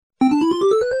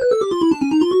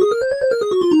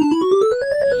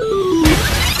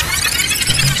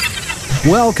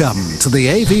Welcome to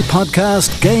the AV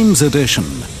Podcast Games Edition,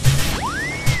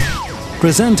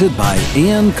 presented by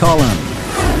Ian Collin.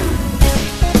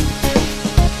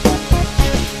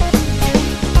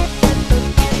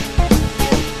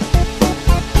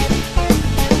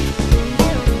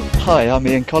 Hi, I'm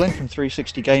Ian Collin from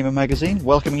 360 Gamer magazine,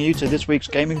 welcoming you to this week's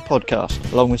gaming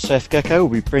podcast. Along with Seth Gecko,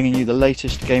 we'll be bringing you the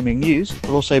latest gaming news.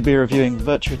 We'll also be reviewing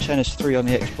Virtua Tennis 3 on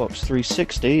the Xbox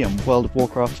 360 and World of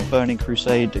Warcraft's Burning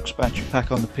Crusade expansion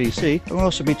pack on the PC. And we'll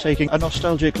also be taking a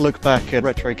nostalgic look back at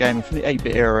retro gaming from the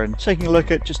 8-bit era and taking a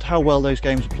look at just how well those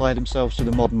games apply themselves to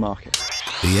the modern market.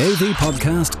 The AV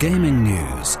Podcast Gaming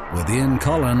News with Ian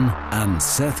Collin and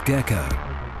Seth Gecko.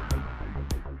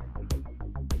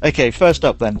 Okay, first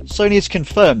up then. Sony has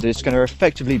confirmed that it's going to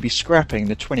effectively be scrapping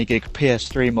the 20GB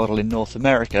PS3 model in North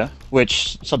America,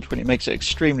 which subsequently makes it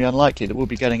extremely unlikely that we'll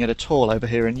be getting it at all over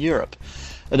here in Europe.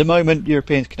 At the moment,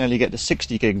 Europeans can only get the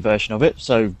 60GB version of it,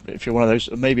 so if you're one of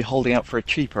those maybe holding out for a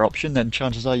cheaper option, then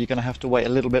chances are you're going to have to wait a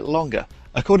little bit longer.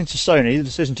 According to Sony, the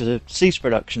decision to cease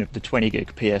production of the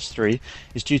 20GB PS3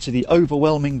 is due to the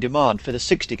overwhelming demand for the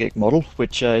 60GB model,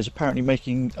 which is apparently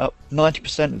making up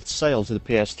 90% of the sales of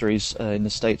the PS3s in the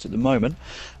States at the moment.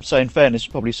 So in fairness,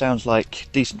 it probably sounds like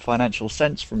decent financial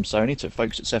sense from Sony to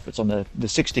focus its efforts on the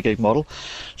 60GB model.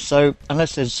 So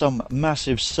unless there's some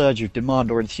massive surge of demand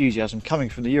or enthusiasm coming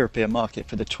from the European market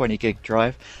for the 20GB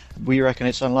drive, we reckon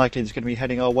it's unlikely it's going to be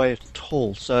heading our way at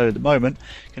all. So at the moment,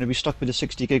 going to be stuck with the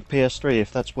 60GB PS3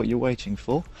 if that's what you're waiting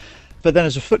for. But then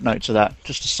as a footnote to that,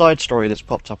 just a side story that's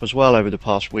popped up as well over the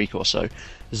past week or so,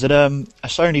 is that a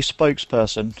Sony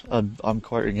spokesperson, I'm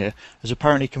quoting here, has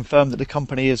apparently confirmed that the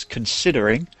company is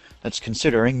considering,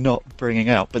 not bringing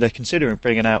out, but they're considering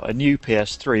bringing out a new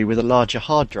PS3 with a larger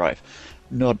hard drive.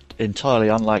 Not entirely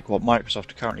unlike what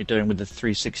Microsoft are currently doing with the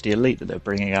 360 Elite that they're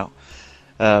bringing out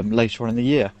later on in the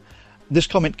year. This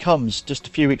comment comes just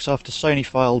a few weeks after Sony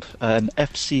filed an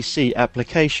FCC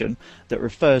application that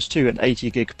refers to an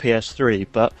 80GB PS3,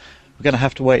 but we're going to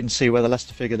have to wait and see whether that's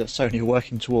the figure that Sony are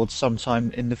working towards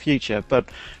sometime in the future. But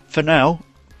for now,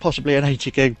 possibly an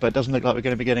 80GB, but it doesn't look like we're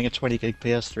going to be getting a 20GB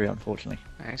PS3, unfortunately.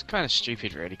 It's kind of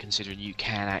stupid, really, considering you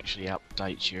can actually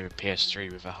update your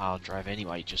PS3 with a hard drive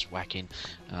anyway. Just whack in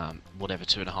whatever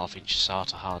 2.5-inch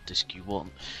SATA hard disk you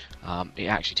want. It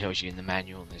actually tells you in the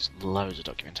manual, and there's loads of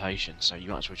documentation, so you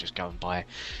might as well just go and buy,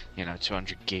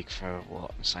 200GB for,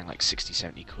 what, I'm saying like 60,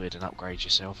 70 quid and upgrade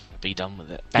yourself. Be done with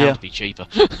it. Bound to be cheaper.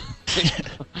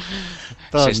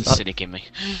 Says the cynic in me.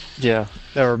 Yeah,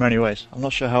 there are many ways. I'm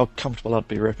not sure how comfortable I'd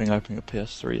be ripping open a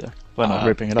PS3 though. Well, not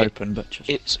ripping it open, but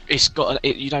just... It's got...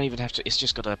 you don't even have to... It's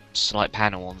just got a slight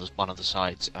panel on one of the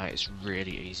sides. It's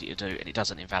really easy to do, and it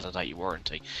doesn't invalidate your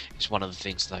warranty. It's one of the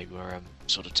things they were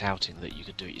sort of touting, that you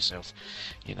could do it yourself.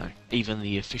 Even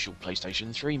the official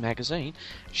PlayStation 3 magazine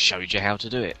showed you how to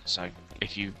do it. So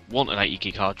if you want an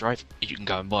 80GB hard drive, you can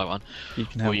go and buy one. You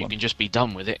can just be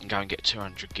done with it and go and get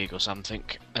 200GB or something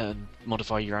and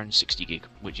modify your own 60GB,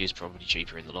 which is probably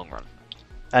cheaper in the long run.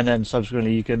 And then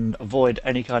subsequently you can avoid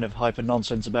any kind of hyper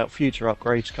nonsense about future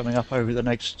upgrades coming up over the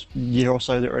next year or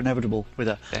so that are inevitable with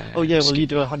a, you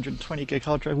do a 120GB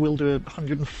hard drive, we'll do a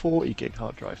 140GB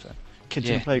hard drive then. Kids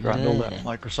in the playground, all that,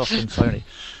 Microsoft and Sony.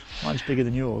 Mine's bigger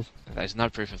than yours. There's no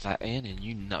proof of that, Ian, and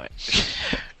you know it.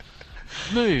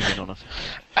 Moving on.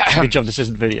 Good job this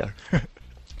isn't video.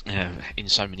 In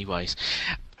so many ways.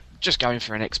 Just going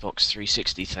for an Xbox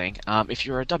 360 thing, if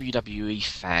you're a WWE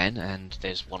fan, and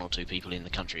there's one or two people in the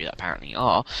country that apparently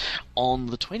are, on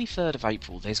the 23rd of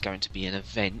April there's going to be an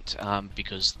event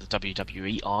because the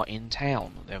WWE are in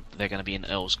town. They're going to be in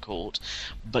Earl's Court,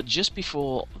 but just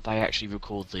before they actually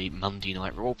record the Monday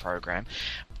Night Raw program,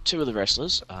 two of the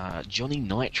wrestlers, Johnny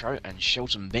Nitro and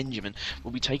Shelton Benjamin, will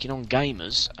be taking on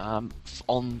gamers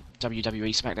on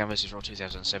WWE SmackDown vs. Raw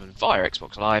 2007 via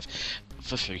Xbox Live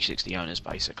for 360 owners,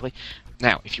 basically.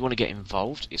 Now, if you want to get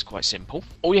involved, it's quite simple.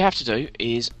 All you have to do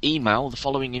is email the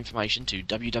following information to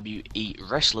WWE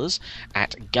Wrestlers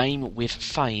at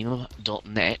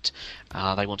gamewithfame.net.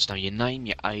 They want to know your name,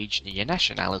 your age, your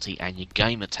nationality, and your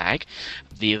gamer tag.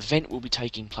 The event will be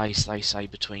taking place, they say,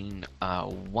 between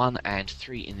 1 and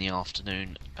 3 in the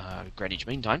afternoon, Greenwich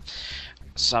Mean Time.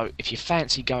 So, if you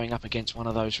fancy going up against one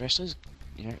of those wrestlers,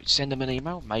 send them an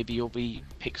email. Maybe you'll be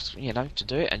picked, to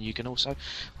do it, and you can also,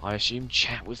 I assume,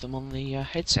 chat with them on the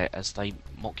headset as they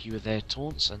mock you with their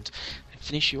taunts and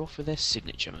finish you off with their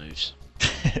signature moves.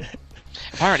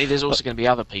 Apparently, there's also going to be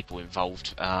other people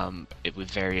involved with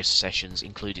various sessions,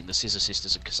 including the Scissor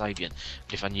Sisters and Kasabian.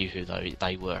 But if I knew who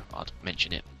they were, I'd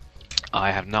mention it. I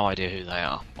have no idea who they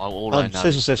are. All I know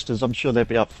Scissor Sisters, I'm sure they'd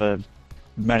be up for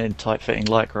men in tight-fitting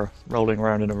lycra rolling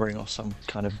around in a ring or some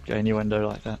kind of innuendo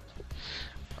like that.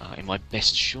 in my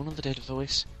best Shaun of the Dead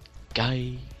voice,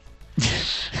 gay.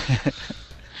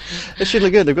 It should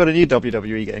look good. They've got a new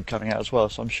WWE game coming out as well,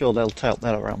 so I'm sure they'll tout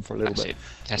that around for a little bit.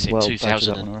 That's in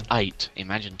 2008.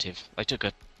 Imaginative. They took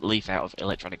a leaf out of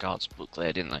Electronic Arts book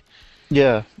there, didn't they?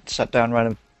 Yeah, sat down around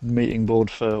a meeting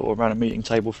board or around a meeting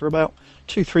table for about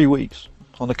 2-3 weeks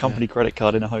on a company credit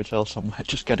card in a hotel somewhere,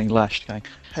 just getting lashed, going,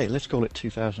 "Hey, let's call it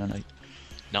 2008."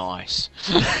 Nice.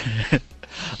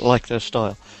 Like their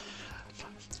style.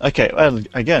 Okay, well,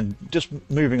 again, just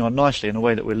moving on nicely in a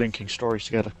way that we're linking stories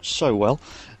together so well.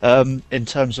 In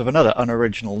terms of another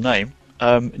unoriginal name,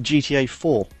 GTA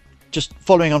 4. Just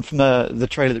following on from the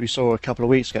trailer that we saw a couple of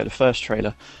weeks ago, the first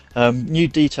trailer, new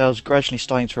details gradually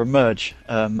starting to emerge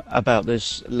about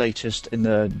this latest in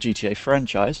the GTA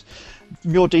franchise.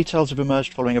 More details have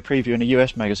emerged following a preview in a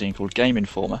US magazine called Game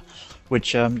Informer,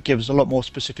 which gives a lot more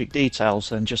specific details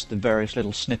than just the various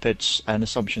little snippets and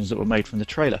assumptions that were made from the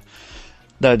trailer.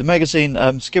 Though the magazine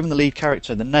has given the lead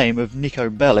character the name of Niko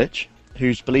Bellic,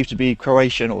 who's believed to be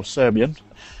Croatian or Serbian,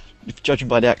 judging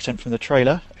by the accent from the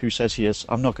trailer. Who says he is?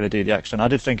 I'm not going to do the accent. I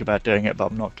did think about doing it, but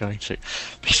I'm not going to.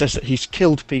 He says that he's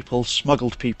killed people,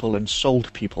 smuggled people, and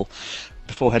sold people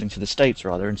before heading to the States,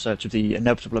 rather, in search of the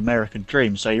inevitable American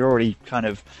dream. So you're already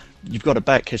you've got a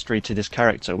back history to this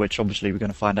character, which obviously we're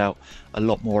going to find out a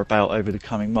lot more about over the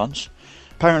coming months.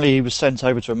 Apparently he was sent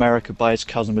over to America by his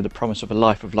cousin with the promise of a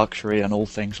life of luxury and all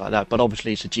things like that, but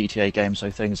obviously it's a GTA game,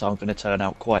 so things aren't going to turn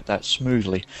out quite that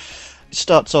smoothly. It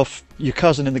starts off, your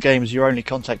cousin in the game is your only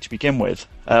contact to begin with,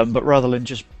 but rather than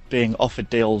just being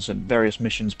offered deals and various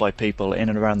missions by people in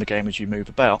and around the game as you move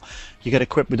about, you get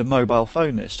equipped with a mobile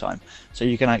phone this time, so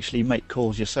you can actually make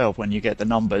calls yourself when you get the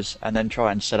numbers and then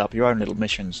try and set up your own little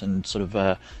missions and sort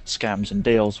of scams and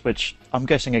deals, which I'm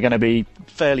guessing are going to be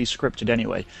fairly scripted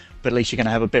anyway, but at least you're going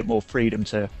to have a bit more freedom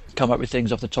to come up with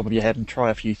things off the top of your head and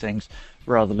try a few things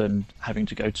rather than having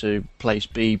to go to place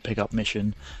B, pick up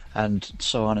mission, and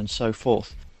so on and so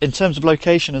forth. In terms of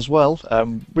location as well,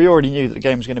 we already knew that the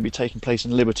game was going to be taking place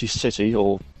in Liberty City,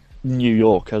 or New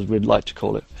York as we'd like to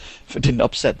call it, if it didn't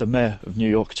upset the mayor of New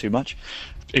York too much.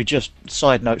 Who, just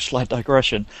side note, slight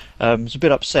digression, was a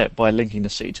bit upset by linking the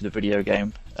city to the video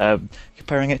game,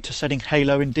 comparing it to setting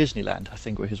Halo in Disneyland, I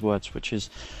think were his words, which is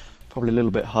probably a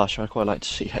little bit harsh. I'd quite like to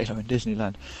see Halo in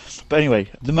Disneyland. But anyway,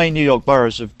 the main New York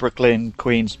boroughs of Brooklyn,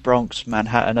 Queens, Bronx,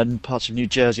 Manhattan, and parts of New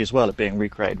Jersey as well are being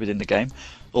recreated within the game,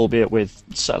 albeit with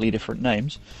slightly different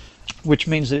names, which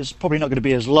means that it's probably not going to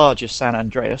be as large as San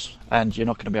Andreas, and you're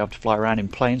not going to be able to fly around in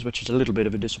planes, which is a little bit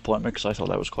of a disappointment because I thought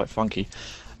that was quite funky.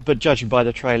 But judging by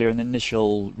the trailer and the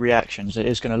initial reactions, it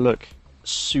is going to look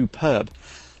superb.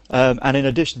 And in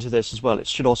addition to this as well, it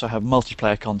should also have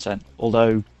multiplayer content,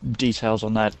 although details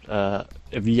on that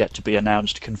have yet to be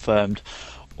announced, confirmed,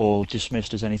 or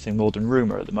dismissed as anything more than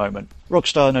rumour at the moment.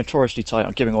 Rockstar are notoriously tight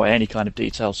on giving away any kind of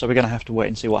detail, so we're going to have to wait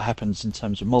and see what happens in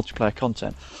terms of multiplayer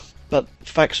content. But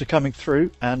facts are coming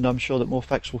through, and I'm sure that more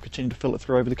facts will continue to filter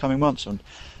through over the coming months, and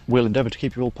we'll endeavour to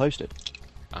keep you all posted.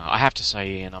 I have to say,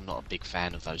 Ian, I'm not a big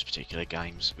fan of those particular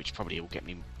games, which probably will get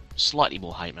me slightly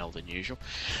more hate mail than usual.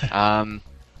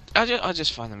 I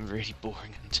just find them really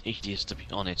boring and tedious, to be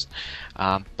honest.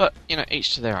 But, you know,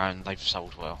 each to their own. They've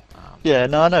sold well. Yeah,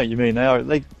 no, I know what you mean. I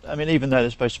mean, even though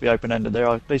they're supposed to be open-ended,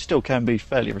 they still can be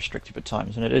fairly restrictive at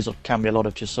times, and it can be a lot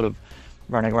of just sort of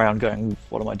running around going,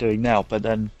 what am I doing now? But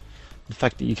then the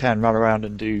fact that you can run around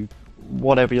and do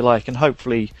whatever you like, and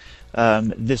hopefully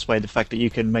this way the fact that you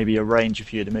can maybe arrange a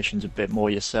few of the missions a bit more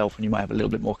yourself and you might have a little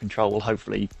bit more control will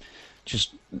hopefully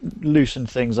just loosen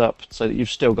things up so that you've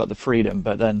still got the freedom,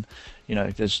 but then, you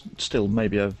know, there's still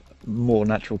maybe a more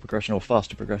natural progression or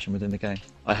faster progression within the game,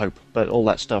 I hope. But all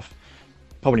that stuff,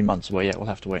 probably months away yet, we'll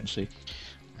have to wait and see.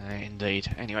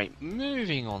 Indeed. Anyway,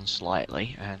 moving on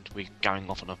slightly, and we're going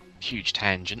off on a huge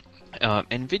tangent.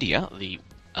 Nvidia, the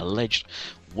alleged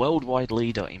worldwide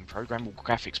leader in programmable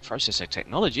graphics processor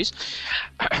technologies,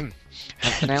 have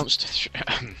announced...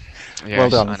 Yes, well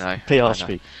done. I know. PR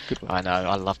speak. Good one. I know.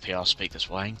 I love PR speak. That's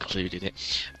why I included it.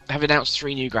 Have announced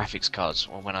 3 new graphics cards.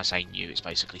 Well, when I say new, it's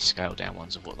basically scaled down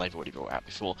ones of what they've already brought out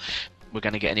before. We're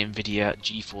going to get an Nvidia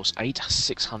GeForce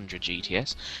 8600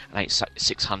 GTS, an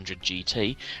 8600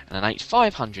 GT, and an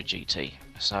 8500 GT.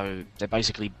 So they're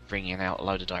basically bringing out a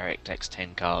load of DirectX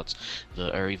 10 cards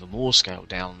that are even more scaled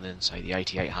down than, say, the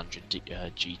 8800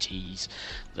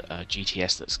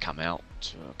 GTS that's come out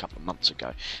a couple of months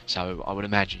ago. So I would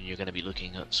imagine you're going to be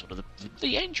looking at sort of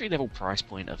the entry-level price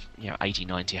point of, you know, 80,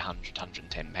 90, 100,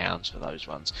 110 pounds for those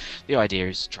ones. The idea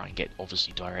is to try and get,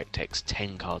 obviously, DirectX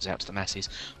 10 cards out to the masses,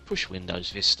 push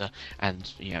Windows Vista,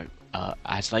 and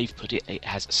as they've put it, it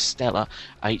has stellar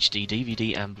HD,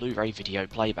 DVD, and Blu-ray video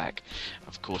playback.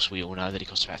 Of course, we all know that it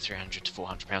costs about £300 to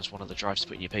 £400 one of the drives to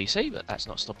put in your PC, but that's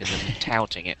not stopping them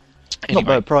touting it. Anyway, Not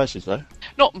bad prices though.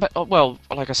 Well,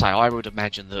 like I say, I would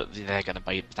imagine that they're going to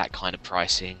be that kind of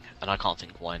pricing, and I can't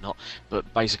think why not.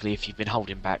 But basically, if you've been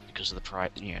holding back because of the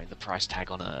price, the price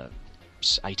tag on a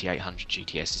 8800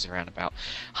 GTS is around about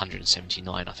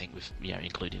 179, I think, with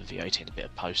including VAT and a bit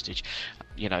of postage.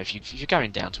 If you're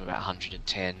going down to about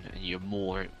 110, and you're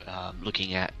more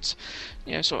looking at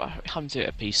sort of home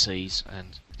theatre PCs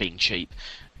and being cheap,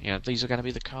 these are going to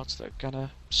be the cards that are going to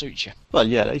suit you. Well,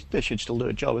 yeah, they should still do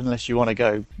a job unless you want to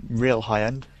go real high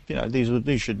end.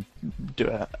 These should do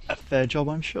a fair job,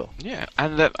 I'm sure. Yeah,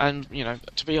 and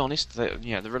to be honest,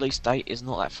 the release date is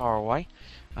not that far away.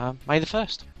 May the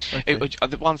 1st. Okay.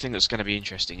 The one thing that's going to be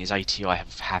interesting is ATI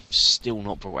have still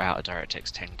not brought out a DirectX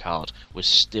 10 card. We're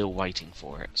still waiting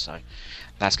for it, so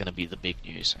that's going to be the big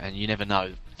news. And you never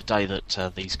know, the day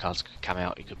that these cards could come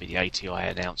out, it could be the ATI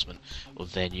announcement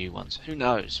of their new ones. Who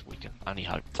knows? We can only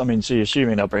hope. I mean, so you're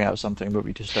assuming they'll bring out something, but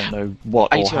we just don't know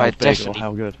what or how big or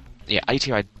how good. Yeah,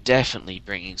 ATI definitely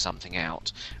bringing something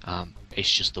out.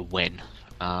 It's just the when.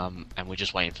 And we're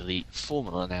just waiting for the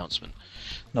formal announcement.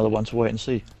 Another one to wait and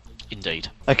see. Indeed.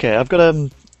 Okay, I've got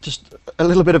just a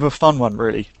little bit of a fun one,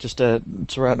 really, just to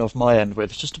round off my end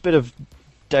with. Just a bit of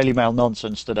Daily Mail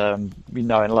nonsense that we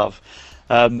know and love.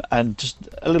 And just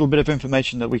a little bit of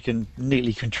information that we can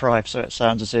neatly contrive so it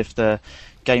sounds as if the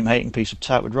game-hating piece of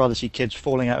tat would rather see kids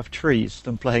falling out of trees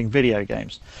than playing video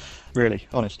games. Really,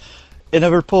 honest. In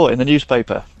a report in the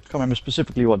newspaper, I can't remember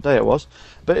specifically what day it was,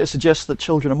 but it suggests that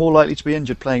children are more likely to be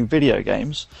injured playing video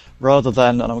games rather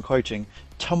than, and I'm quoting,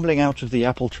 tumbling out of the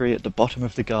apple tree at the bottom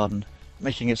of the garden,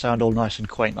 making it sound all nice and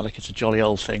quaint, like it's a jolly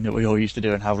old thing that we all used to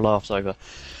do and have laughs over.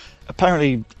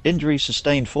 Apparently, injuries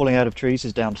sustained falling out of trees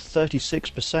is down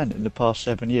 36% in the past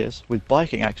 7 years, with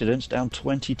biking accidents down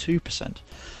 22%.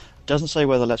 Doesn't say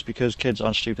whether that's because kids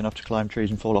aren't stupid enough to climb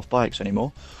trees and fall off bikes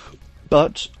anymore,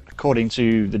 but according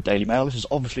to the Daily Mail, this is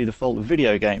obviously the fault of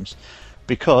video games,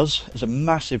 because there's a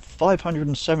massive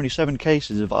 577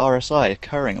 cases of RSI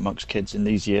occurring amongst kids in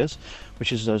these years,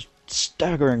 which is a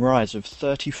staggering rise of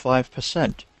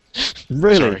 35%.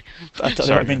 Really?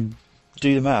 Sorry. I mean,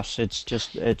 do the maths.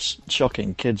 It's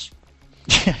shocking. Kids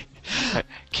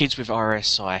Kids with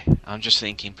RSI. I'm just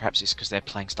thinking perhaps it's because they're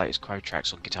playing Status Quo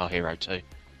tracks on Guitar Hero 2.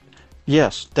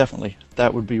 Yes, definitely.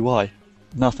 That would be why.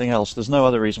 Nothing else. There's no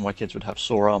other reason why kids would have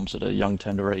sore arms at a young,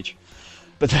 tender age.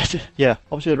 But yeah,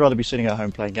 obviously they'd rather be sitting at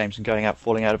home playing games than going out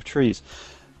falling out of trees.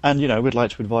 And, we'd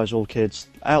like to advise all kids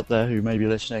out there who may be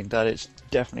listening that it's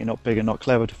definitely not big and not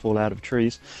clever to fall out of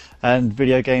trees. And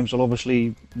video games will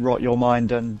obviously rot your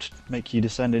mind and make you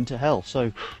descend into hell.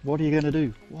 So, what are you going to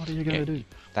do? What are you going to do?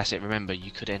 That's it. Remember,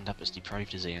 you could end up as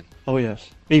depraved as Ian. Oh, yes.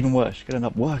 Even worse, you could end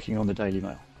up working on the Daily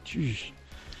Mail. Jeez.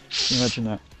 Can you imagine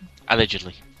that?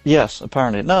 Allegedly. Yes,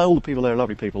 apparently. No, all the people there are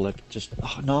lovely people. They're just,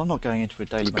 no, I'm not going into a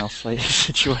Daily Mail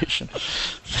situation.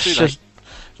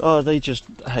 They just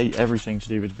hate everything to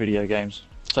do with video games.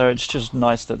 So it's just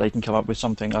nice that they can come up with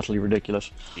something utterly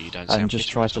ridiculous and just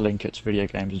try to link it to video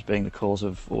games as being the cause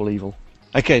of all evil.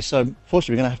 Okay, so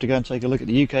fortunately we're going to have to go and take a look at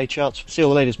the UK charts, see all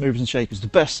the latest movers and shakers, the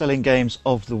best-selling games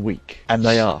of the week. And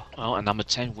they are. Well, at number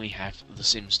 10 we have The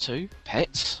Sims 2,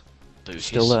 Pets, Booties.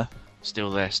 Still there. Still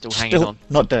there, still hanging on.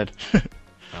 Not dead.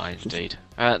 Oh, indeed.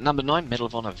 Number 9, Medal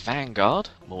of Honor Vanguard.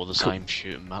 More the same,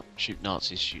 shoot 'em up, shoot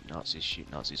Nazis, shoot Nazis, shoot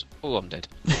Nazis. Oh, I'm dead.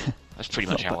 That's pretty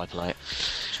much how I play it.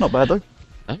 It's not bad though.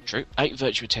 No, true. 8,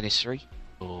 Virtua Tennis 3.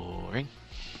 Boring.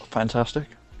 Fantastic.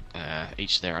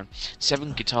 Each their own.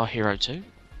 7, Guitar Hero 2.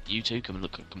 You two can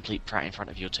look a complete prat in front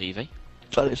of your TV.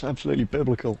 That is absolutely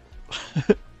biblical.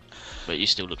 But you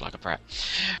still look like a prat.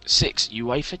 6,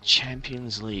 UEFA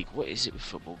Champions League. What is it with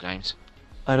football games?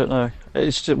 I don't know.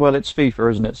 It's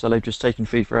FIFA, isn't it? So they've just taken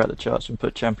FIFA out of the charts and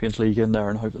put Champions League in there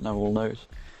and hope that no one knows.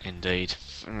 Indeed.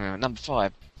 Number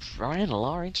 5, Brian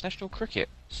Lara International Cricket.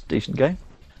 It's a decent game.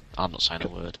 I'm not saying a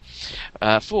word.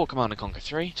 4, Command & Conquer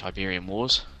 3, Tiberian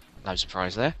Wars. No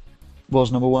surprise there.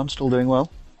 Was number 1, still doing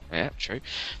well. Yeah, true.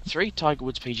 3, Tiger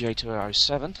Woods PGA Tour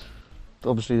 07.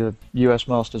 Obviously the US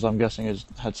Masters, I'm guessing, has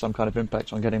had some kind of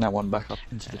impact on getting that one back up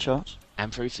into the charts.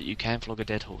 And proof that you can flog a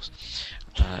dead horse.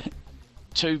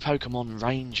 2, Pokemon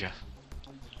Ranger.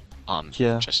 I'm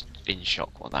just in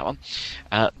shock on that one.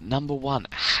 Number 1,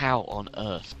 how on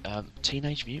earth?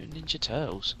 Teenage Mutant Ninja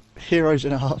Turtles. Heroes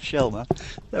in a Half Shell, man.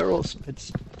 They're awesome.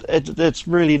 It's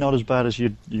really not as bad as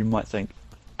you might think.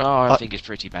 Oh, I think it's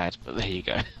pretty bad, but there you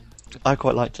go. I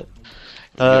quite liked it.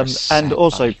 And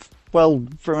also, Well,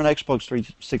 from an Xbox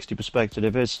 360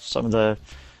 perspective, it's some of the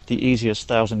easiest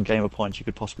 1,000 gamer points you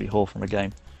could possibly haul from a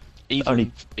game.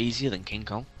 Even easier than King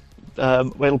Kong?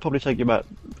 Well, it'll probably take you about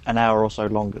an hour or so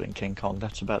longer than King Kong.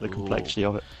 That's about the complexity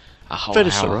of it. A whole But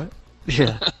it's hour. alright.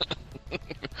 Yeah.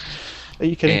 Are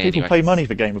you kidding? Yeah, People anyway. pay money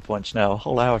for gamer points now. A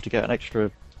whole hour to get an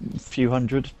extra few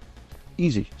hundred.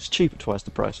 Easy. It's cheap at twice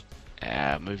the price.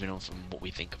 Moving on from what we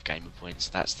think of gamer points,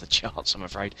 that's the charts, I'm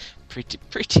afraid.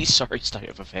 Pretty sorry state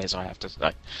of affairs, I have to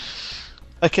say.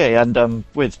 Okay, and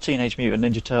with Teenage Mutant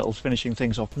Ninja Turtles finishing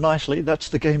things off nicely, that's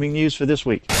the gaming news for this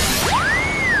week.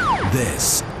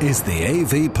 This is the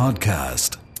AV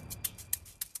Podcast.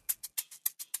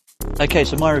 Okay,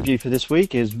 so my review for this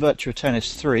week is Virtua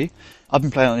Tennis 3. I've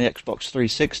been playing on the Xbox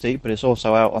 360, but it's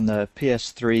also out on the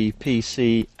PS3,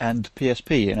 PC, and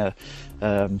PSP in a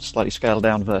slightly scaled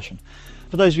down version.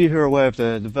 For those of you who are aware of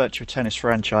the Virtua Tennis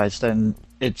franchise, then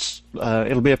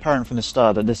it'll be apparent from the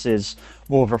start that this is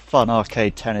more of a fun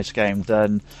arcade tennis game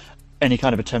than any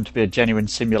kind of attempt to be a genuine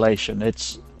simulation.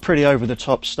 It's pretty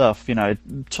over-the-top stuff, you know.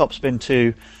 Topspin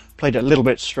 2 played it a little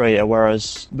bit straighter,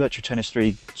 whereas Virtua Tennis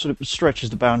 3 sort of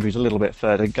stretches the boundaries a little bit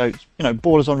further,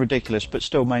 borders on ridiculous, but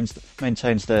still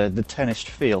maintains the tennis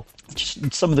feel.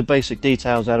 Just some of the basic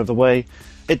details out of the way.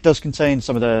 It does contain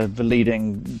some of the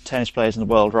leading tennis players in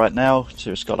the world right now.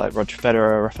 So it's got like Roger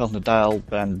Federer, Rafael Nadal,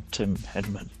 and Tim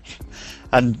Henman.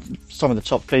 And some of the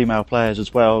top female players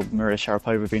as well, Maria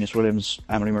Sharapova, Venus Williams,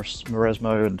 Amelie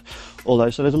Mauresmo, and all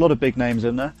those. So there's a lot of big names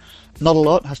in there. Not a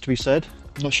lot, has to be said.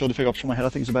 I'm not sure the figure off the top of my head. I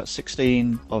think it's about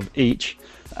 16 of each.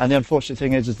 And the unfortunate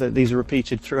thing is that these are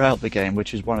repeated throughout the game,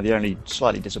 which is one of the only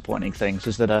slightly disappointing things,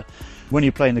 is that when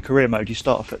you play in the career mode, you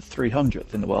start off at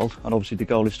 300th in the world, and obviously the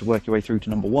goal is to work your way through to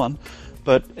number 1,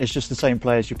 but it's just the same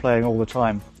players you're playing all the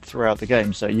time throughout the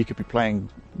game. So you could be playing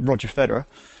Roger Federer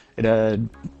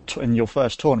in your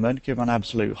first tournament, give him an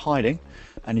absolute hiding,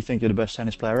 and you think you're the best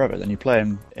tennis player ever. Then you play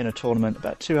him in a tournament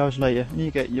about 2 hours later, and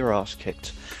you get your ass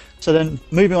kicked. So then,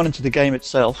 moving on into the game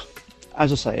itself,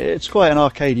 as I say, it's quite an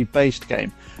arcadey based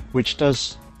game, which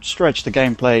does stretch the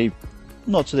gameplay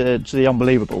not to the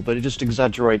unbelievable, but it just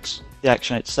exaggerates the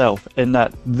action itself, in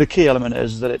that the key element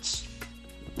is that it's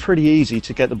pretty easy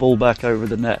to get the ball back over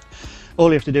the net. All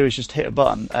you have to do is just hit a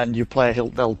button, and your player,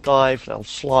 they'll dive, they'll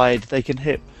slide, they can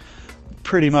hit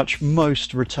pretty much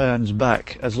most returns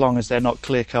back, as long as they're not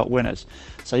clear-cut winners.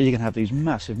 So you can have these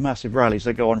massive rallies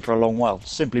that go on for a long while,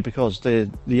 simply because the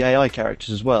AI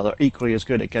characters as well are equally as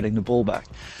good at getting the ball back.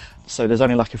 So there's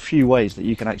only like a few ways that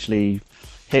you can actually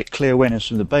hit clear winners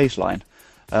from the baseline,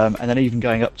 and then even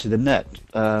going up to the net,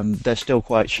 they're still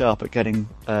quite sharp at getting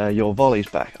your volleys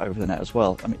back over the net as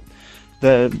well. I mean,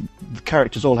 the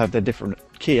characters all have their different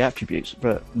key attributes,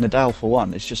 but Nadal, for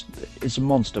one, is a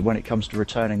monster when it comes to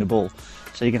returning the ball.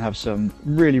 So you can have some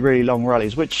really long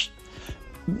rallies, which,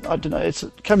 I don't know, it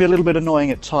can be a little bit annoying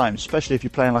at times, especially if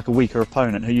you're playing like a weaker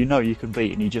opponent who you know you can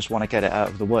beat, and you just want to get it out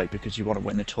of the way because you want to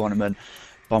win the tournament,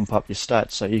 bump up your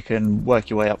stats so you can work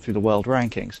your way up through the world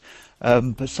rankings.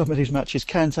 But some of these matches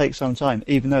can take some time,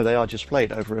 even though they are just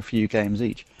played over a few games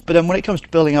each. But then when it comes to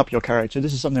building up your character,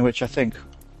 this is something which I think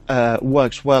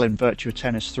works well in Virtua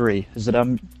Tennis 3, is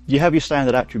that you have your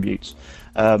standard attributes,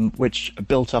 which are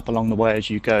built up along the way as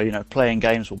you go. You know, playing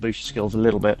games will boost your skills a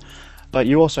little bit, but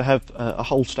you also have a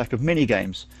whole stack of mini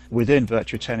games within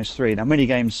Virtua Tennis 3. Now, mini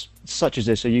games such as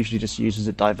this are usually just used as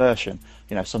a diversion,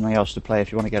 you know, something else to play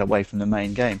if you want to get away from the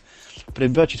main game. But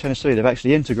in Virtua Tennis 3, they've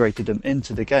actually integrated them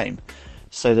into the game,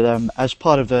 so that as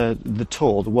part of the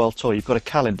tour, the World Tour, you've got a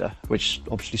calendar which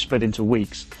obviously split into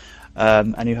weeks.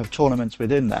 And you have tournaments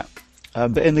within that.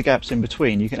 But in the gaps in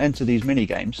between, you can enter these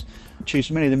mini-games, choose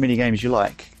as many of the mini-games you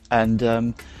like,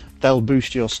 and they'll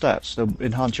boost your stats. They'll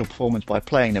enhance your performance by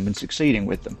playing them and succeeding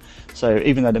with them. So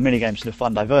even though the mini-games are a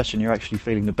fun diversion, you're actually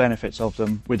feeling the benefits of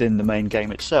them within the main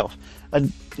game itself.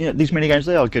 And you know, these mini-games,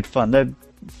 they are good fun. They're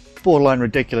borderline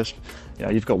ridiculous. You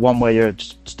know, you've got one where you're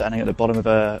just standing at the bottom of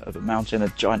a mountain, a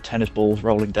giant tennis ball's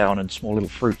rolling down and small little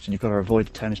fruits, and you've got to avoid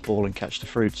the tennis ball and catch the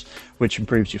fruits, which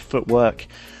improves your footwork.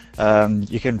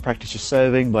 You can practice your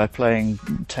serving by playing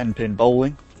 10-pin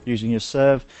bowling, using your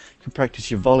serve. You can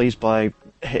practice your volleys by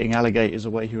hitting alligators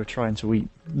away who are trying to eat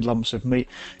lumps of meat.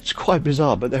 It's quite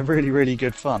bizarre, but they're really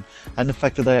good fun. And the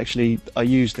fact that they actually are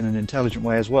used in an intelligent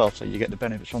way as well, so you get the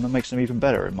benefits from them, makes them even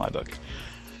better in my book.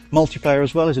 Multiplayer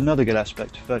as well is another good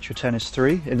aspect of Virtua Tennis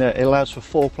 3, in that it allows for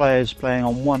 4 players playing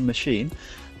on one machine.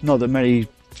 Not that many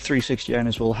 360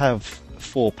 owners will have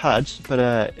 4 pads,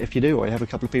 but if you do, or you have a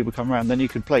couple of people come around, then you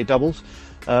could play doubles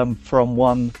from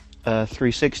one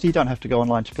 360. You don't have to go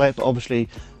online to play it, but obviously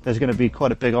there's going to be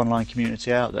quite a big online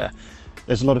community out there.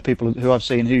 there's a lot of people who I've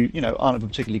seen who, aren't of a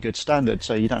particularly good standard,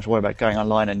 so you don't have to worry about going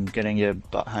online and getting your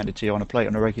butt handed to you on a plate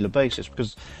on a regular basis,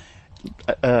 because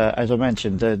as I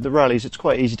mentioned, the rallies, it's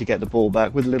quite easy to get the ball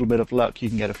back. With a little bit of luck, you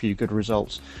can get a few good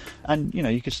results, and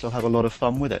you can still have a lot of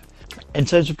fun with it. In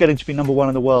terms of getting to be number one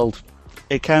in the world,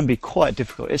 it can be quite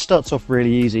difficult. It starts off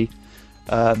really easy,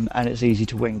 and it's easy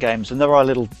to win games, and there are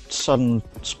little sudden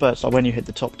spurts, like when you hit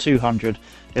the top 200,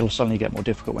 it'll suddenly get more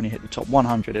difficult. When you hit the top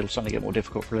 100, it'll suddenly get more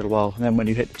difficult for a little while, and then when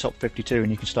you hit the top 52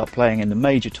 and you can start playing in the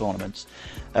major tournaments,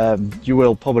 you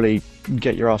will probably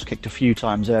get your ass kicked a few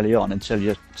times early on until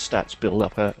your stats build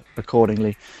up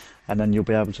accordingly, and then you'll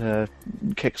be able to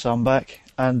kick some back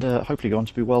and hopefully go on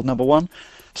to be world number one.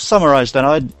 To summarise then,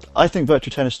 I think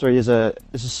Virtua Tennis 3 is a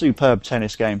superb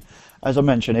tennis game. As I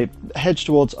mentioned, it heads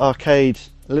towards arcade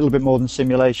a little bit more than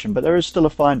simulation, but there is still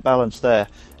a fine balance there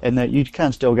in that you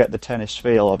can still get the tennis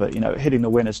feel of it. Hitting the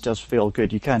winners does feel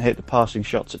good. You can hit the passing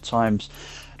shots at times,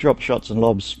 drop shots and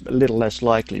lobs a little less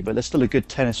likely, but there's still a good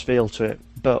tennis feel to it,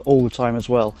 but all the time as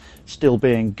well, still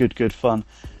being good fun.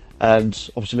 And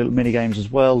obviously little mini games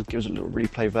as well, gives it a little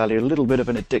replay value, a little bit of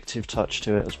an addictive touch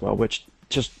to it as well, which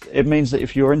it means that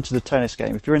if you're into the tennis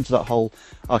game, if you're into that whole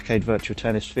arcade Virtua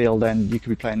Tennis feel, then you could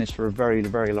be playing this for a very,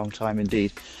 very long time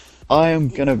indeed. I am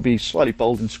going to be slightly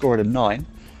bold and score it a 9,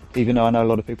 even though I know a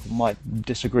lot of people might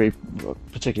disagree,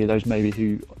 particularly those maybe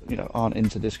who aren't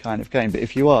into this kind of game. But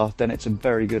if you are, then it's a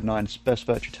very good 9. It's the best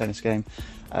Virtua Tennis game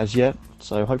as yet.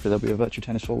 So hopefully there'll be a Virtua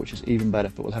Tennis 4, which is even better,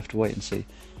 but we'll have to wait and see.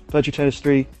 Virtua Tennis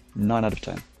 3, 9 out of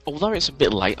 10. Although it's a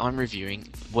bit late, I'm reviewing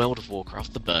World of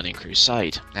Warcraft: The Burning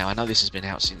Crusade. Now, I know this has been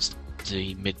out since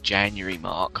the mid-January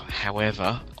mark.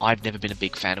 However, I've never been a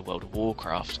big fan of World of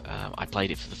Warcraft. I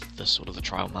played it for the sort of the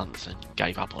trial month and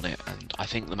gave up on it. And I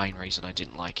think the main reason I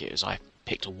didn't like it is I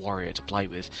picked a warrior to play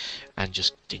with and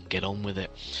just didn't get on with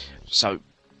it. So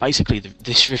basically,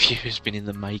 this review has been in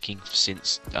the making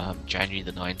since January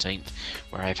the 19th,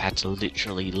 where I've had to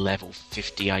literally level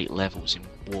 58 levels in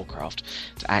Warcraft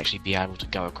to actually be able to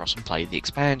go across and play the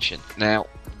expansion. Now,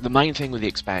 the main thing with the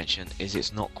expansion is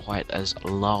it's not quite as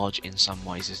large in some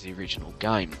ways as the original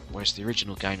game, whereas the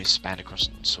original game is spanned across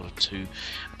sort of 2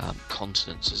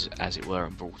 continents, as it were,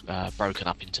 and broken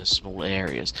up into small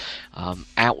areas.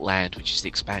 Outland, which is the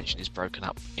expansion, is broken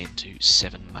up into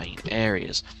 7 main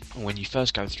areas. When you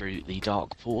first go through the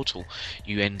Dark Portal,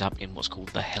 you end up in what's called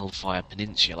the Hellfire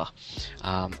Peninsula,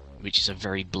 which is a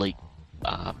very bleak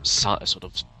sort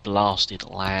of blasted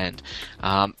land,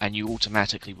 and you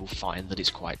automatically will find that it's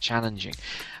quite challenging.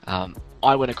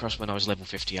 I went across when I was level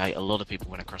 58, a lot of people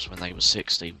went across when they were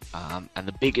 60, and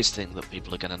the biggest thing that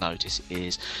people are going to notice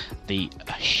is the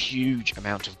huge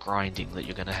amount of grinding that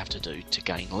you're going to have to do to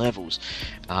gain levels.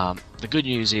 The good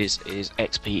news is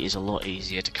XP is a lot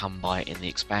easier to come by in the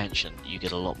expansion. You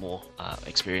get a lot more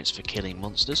experience for killing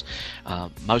monsters.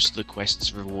 Most of the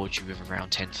quests reward you with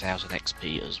around 10,000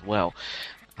 XP as well.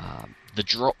 The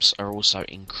drops are also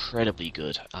incredibly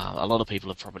good. A lot of people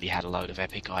have probably had a load of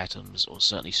epic items, or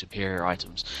certainly superior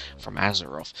items, from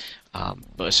Azeroth.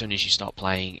 But as soon as you start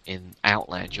playing in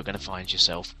Outland, you're going to find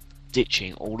yourself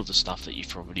ditching all of the stuff that you've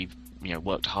probably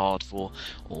worked hard for,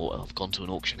 or have gone to an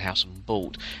auction house and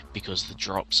bought, because the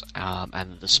drops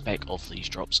and the spec of these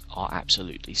drops are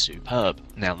absolutely superb.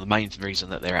 Now, the main reason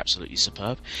that they're absolutely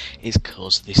superb is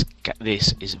because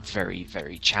this is very,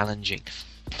 very challenging.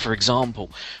 For example,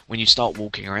 when you start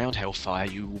walking around Hellfire,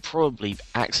 you will probably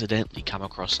accidentally come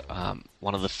across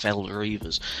one of the Fell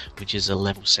Reavers, which is a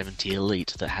level 70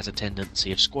 elite that has a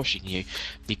tendency of squashing you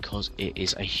because it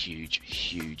is a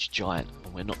huge giant.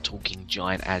 And we're not talking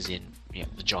giant as in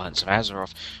the giants of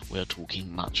Azeroth, we're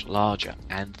talking much larger,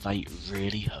 and they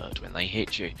really hurt when they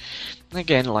hit you. And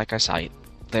again, like I say,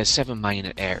 there's 7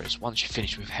 main areas. Once you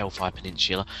finish with Hellfire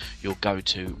Peninsula, you'll go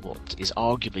to what is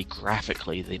arguably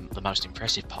graphically the most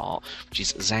impressive part, which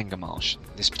is Zangarmarsh.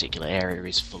 This particular area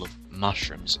is full of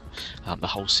mushrooms. The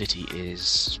whole city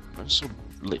is sort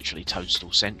of literally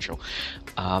Toadstool Central.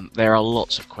 There are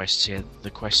lots of quests here. The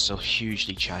quests are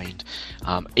hugely chained.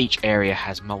 Each area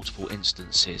has multiple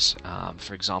instances.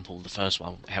 For example, the first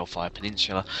one, Hellfire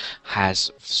Peninsula, has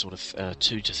sort of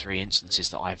 2 to 3 instances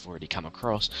that I've already come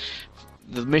across.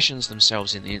 The missions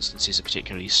themselves in the instances are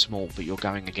particularly small, but you're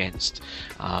going against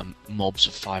mobs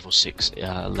of 5 or 6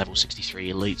 level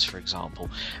 63 elites, for example.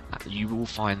 You will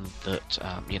find that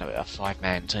a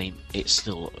 5-man team, it's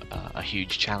still a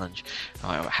huge challenge.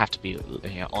 I have to be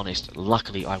honest.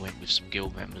 Luckily, I went with some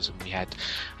guild members, and we had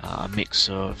a mix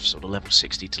of sort of level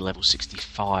 60 to level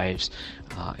 65s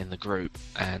in the group,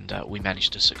 and we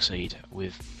managed to succeed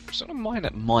with sort of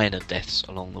minor deaths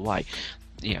along the way.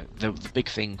 the big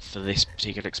thing for this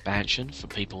particular expansion, for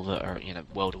people that are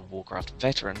World of Warcraft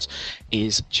veterans,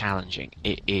 is challenging.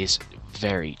 It is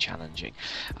very challenging.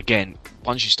 Again,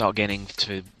 once you start getting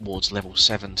towards level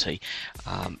 70,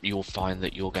 you'll find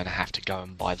that you're going to have to go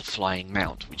and buy the Flying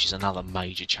Mount, which is another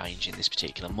major change in this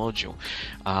particular module.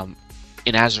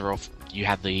 In Azeroth, you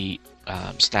had the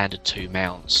standard 2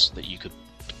 mounts that you could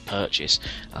purchase,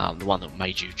 the one that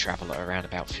made you travel at around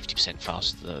about 50%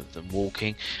 faster than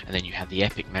walking, and then you had the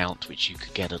Epic Mount, which you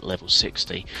could get at level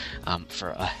 60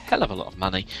 for a hell of a lot of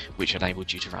money, which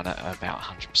enabled you to run at about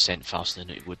 100% faster than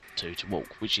it would to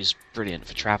walk, which is brilliant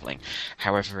for travelling.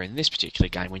 However, in this particular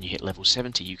game, when you hit level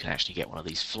 70, you can actually get one of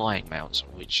these Flying Mounts,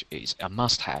 which is a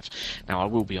must-have. Now, I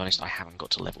will be honest, I haven't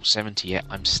got to level 70 yet.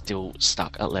 I'm still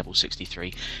stuck at level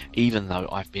 63, even though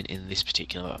I've been in this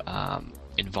particular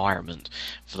environment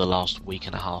for the last week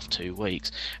and a half, 2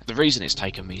 weeks. The reason it's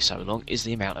taken me so long is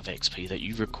the amount of XP that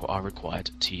you are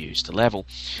required to use to level.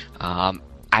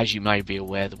 As you may be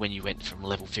aware, that when you went from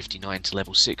level 59 to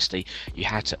level 60, you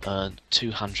had to earn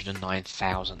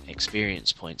 209,000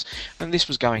 experience points, and this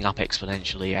was going up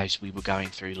exponentially as we were going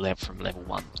through from level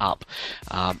 1 up.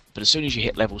 But as soon as you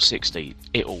hit level 60,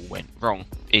 it all went wrong.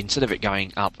 Instead of it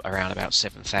going up around about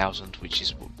 7,000, which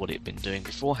is what it had been doing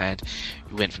beforehand,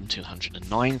 it went from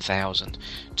 209,000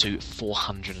 to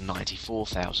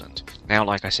 494,000. Now,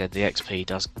 like I said, the XP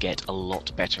does get a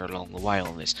lot better along the way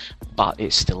on this, but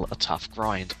it's still a tough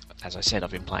grind. As I said,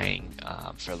 I've been playing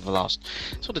for the last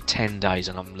sort of 10 days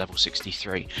and I'm level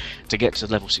 63. To get to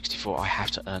level 64, I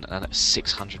have to earn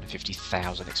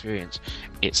 650,000 experience.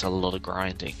 It's a lot of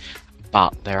grinding.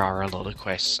 But there are a lot of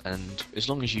quests, and as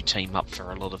long as you team up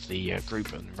for a lot of the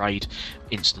group and raid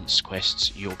instance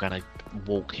quests, you're going to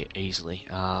walk it easily.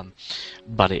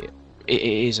 But it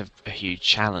is a huge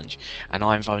challenge, and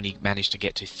I've only managed to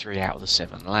get to 3 out of the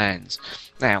 7 lands.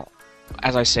 Now,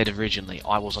 as I said originally,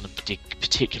 I wasn't a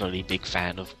particularly big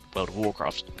fan of World of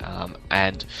Warcraft,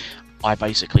 and I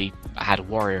basically had a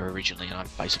warrior originally, and I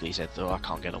basically said, I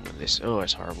can't get on with this,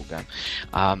 it's a horrible game.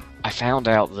 I found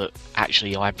out that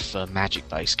actually I prefer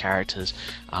magic-based characters.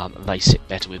 They sit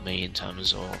better with me in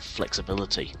terms of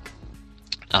flexibility.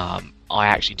 I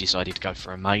actually decided to go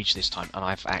for a mage this time, and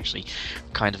I've actually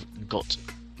kind of got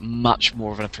much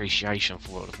more of an appreciation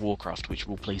for World of Warcraft, which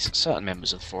will please certain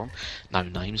members of the forum. No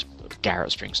names, but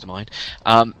Garrett springs to mind.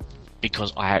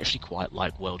 Because I actually quite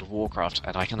like World of Warcraft,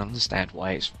 and I can understand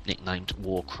why it's nicknamed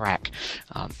Warcrack,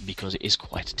 because it is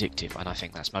quite addictive, and I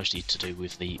think that's mostly to do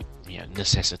with the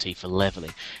necessity for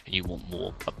leveling, and you want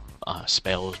more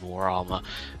spells, more armour,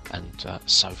 and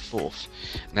so forth.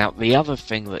 Now, the other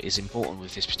thing that is important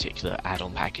with this particular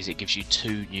add-on pack is it gives you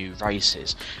 2 new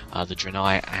races, the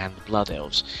Draenei and the Blood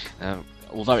Elves.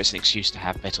 Although it's an excuse to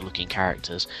have better looking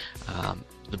characters,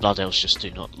 the Blood Elves just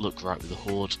do not look right with the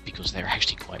Horde because they're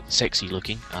actually quite sexy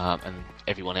looking, and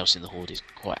everyone else in the Horde is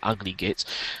quite ugly gits.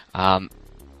 The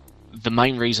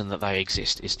main reason that they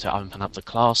exist is to open up the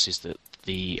classes that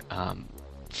the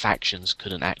factions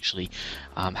couldn't actually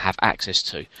have access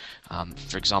to.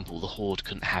 For example, the Horde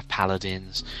couldn't have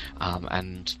Paladins,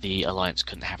 and the Alliance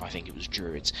couldn't have, I think it was,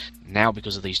 Druids. Now,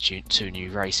 because of these 2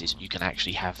 new races, you can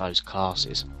actually have those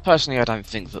classes. Personally, I don't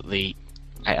think that the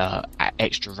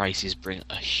extra races bring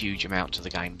a huge amount to the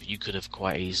game. You could have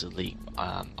quite easily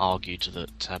argued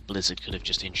that Blizzard could have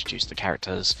just introduced the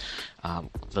characters,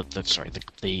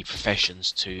 the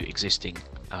professions to existing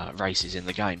races in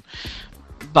the game.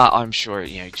 But I'm sure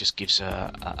it just gives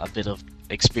a bit of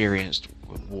experienced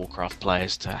Warcraft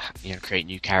players to create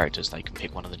new characters. They can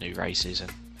pick one of the new races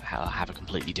and have a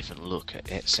completely different look,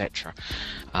 etc.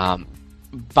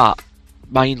 But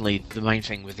mainly, the main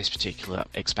thing with this particular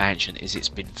expansion is it's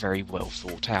been very well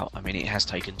thought out. I mean, it has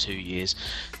taken 2 years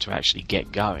to actually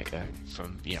get going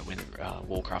from when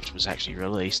Warcraft was actually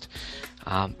released.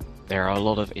 There are a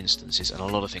lot of instances and a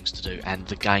lot of things to do, and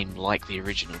the game, like the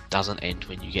original, doesn't end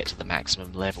when you get to the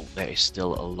maximum level. There is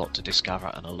still a lot to discover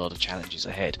and a lot of challenges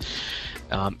ahead.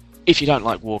 If you don't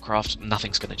like Warcraft,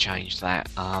 nothing's going to change that.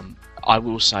 I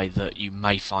will say that you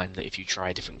may find that if you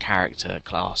try a different character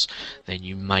class, then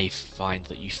you may find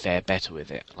that you fare better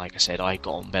with it. Like I said, I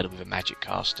got on better with a magic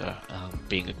caster,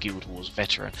 being a Guild Wars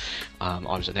veteran. I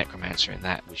was a necromancer in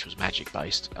that, which was magic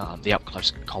based. The up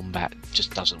close combat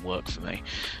just doesn't work for me,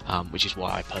 which is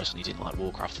why I personally didn't like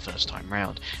Warcraft the first time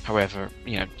round. However,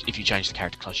 if you change the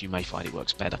character class, you may find it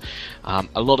works better.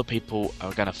 A lot of people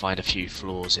are going to find a few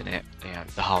flaws in it.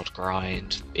 The hard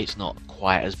grind, it's not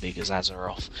quite as big as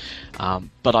Azeroth.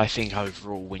 But I think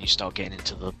overall, when you start getting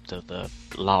into the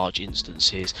large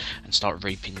instances and start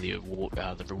reaping the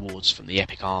rewards from the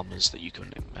epic armors that you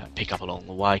can pick up along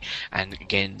the way, and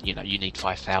again, you need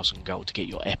 5,000 gold to get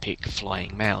your epic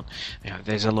flying mount.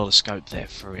 There's a lot of scope there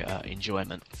for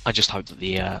enjoyment. I just hope that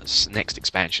the next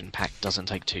expansion pack doesn't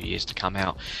take 2 years to come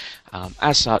out.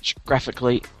 As such,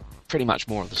 graphically, pretty much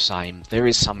more of the same. There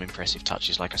is some impressive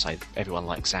touches, like I say, everyone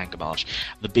likes Zangarmarsh.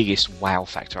 The biggest wow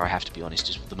factor, I have to be honest,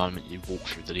 is the moment you walk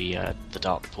through the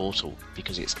Dark Portal,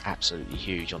 because it's absolutely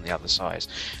huge on the other side,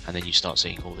 and then you start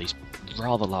seeing all these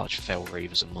rather large Fel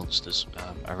Reavers and monsters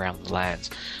around the lands.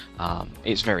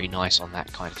 It's very nice on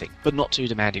that kind of thing, but not too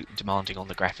demanding on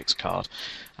the graphics card.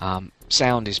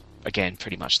 Sound is, again,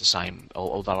 pretty much the same,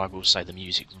 although I will say the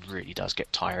music really does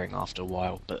get tiring after a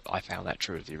while, but I found that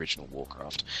true of the original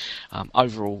Warcraft.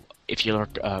 Overall, if you're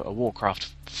a Warcraft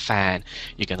fan,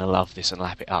 you're going to love this and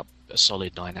lap it up a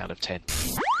solid 9 out of 10.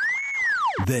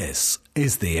 This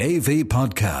is the AV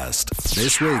Podcast.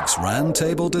 This week's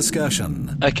roundtable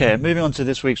discussion. Okay, moving on to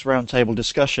this week's roundtable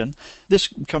discussion. This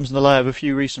comes in the light of a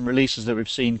few recent releases that we've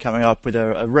seen coming up with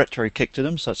a retro kick to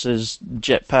them, such as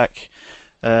Jetpack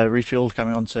Refueled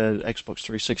coming onto Xbox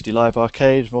 360 Live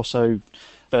Arcade, also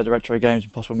the retro games,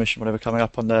 Impossible Mission, whatever, coming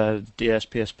up on the DS,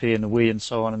 PSP, and the Wii, and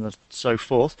so on and so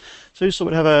forth. So we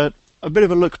sort of have a bit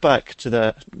of a look back to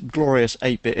the glorious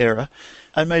 8-bit era,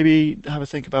 and maybe have a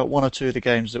think about one or two of the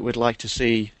games that we'd like to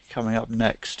see coming up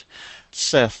next.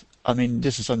 Seth, I mean,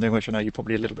 this is something which I know you're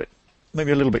probably a little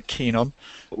bit keen on.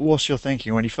 What's your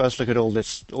thinking when you first look at all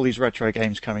these retro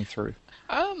games coming through?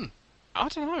 I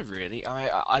don't know, really.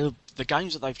 I the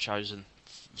games that they've chosen,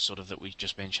 sort of that we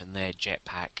just mentioned there,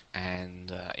 Jetpack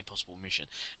and Impossible Mission,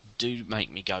 do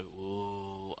make me go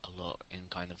ooh a lot in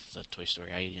kind of the Toy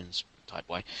Story Aliens type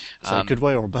way. Is that a good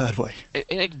way or a bad way?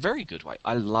 In a very good way.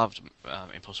 I loved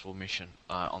Impossible Mission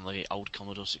on the old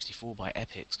Commodore 64 by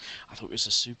Epyx. I thought it was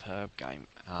a superb game.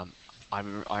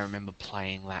 I remember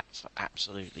playing that for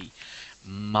absolutely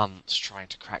months, trying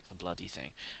to crack the bloody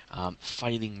thing,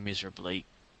 failing miserably,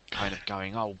 kind of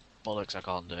going, oh bollocks, I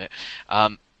can't do it,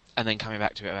 and then coming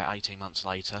back to it about 18 months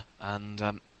later,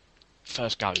 and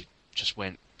first go, just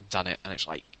went, done it, and it's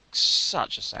like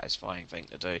such a satisfying thing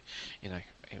to do.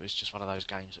 It was just one of those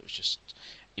games that was just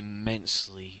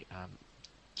immensely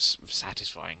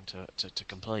satisfying to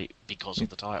complete because of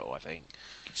the title, I think.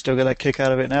 Still get that kick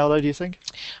out of it now, though, do you think?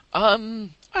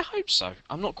 I hope so.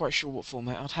 I'm not quite sure what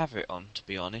format I'd have it on, to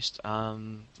be honest.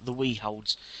 The Wii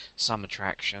holds some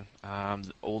attraction,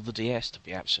 or the DS, to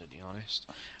be absolutely honest.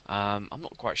 I'm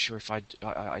not quite sure if I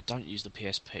don't use the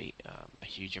PSP a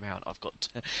huge amount. I've got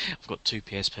 2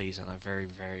 PSPs, and I very,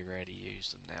 very rarely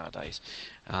use them nowadays.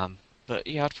 But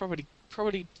yeah, I'd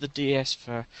probably the DS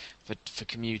for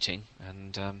commuting,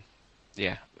 and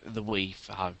yeah, the Wii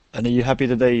for home. And are you happy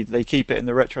that they keep it in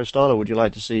the retro style, or would you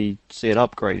like to see it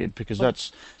upgraded? Because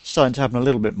that's starting to happen a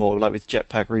little bit more, like with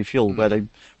Jetpack Refueled, where they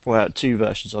brought out 2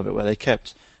 versions of it, where they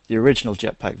kept the original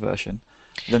Jetpack version,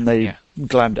 then they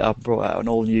glammed it up and brought out an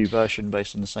all-new version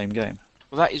based on the same game.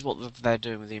 Well, that is what they're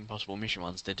doing with the Impossible Mission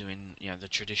ones. They're doing, the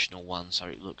traditional one, so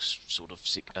it looks sort of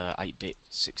 8-bit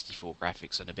 64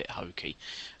 graphics and a bit hokey.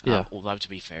 Yeah. Although, to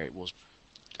be fair, it was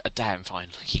a damn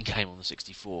fine-looking game on the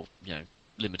 64,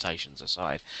 limitations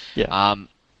aside. Yeah.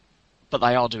 But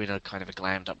they are doing a kind of a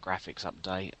glammed-up graphics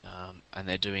update, and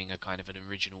they're doing a kind of an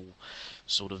original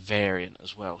sort of variant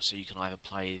as well. So you can either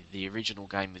play the original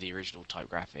game with the original type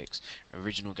graphics,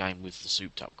 original game with the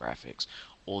souped-up graphics,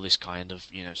 or this kind of,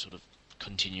 sort of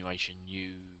continuation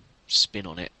new spin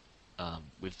on it,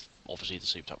 with obviously the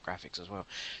souped up graphics as well.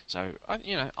 So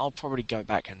I'll probably go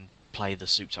back and play the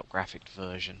souped up graphic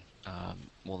version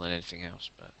more than anything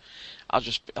else. But I'll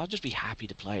just be happy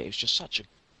to play it. It's just such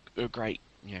a great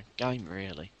game,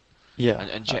 really. Yeah.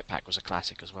 And Jetpack was a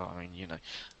classic as well. I mean,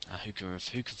 who can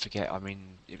forget? I mean,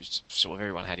 it was sort of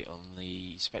everyone had it on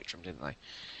the Spectrum, didn't they?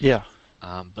 Yeah.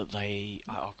 But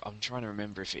I'm trying to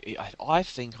remember if I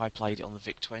think I played it on the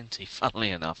VIC-20,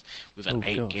 funnily enough, with an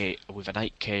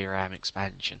 8K RAM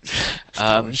expansion.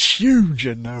 It was huge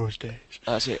in those days.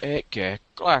 That's it, 8K,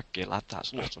 clacky lad,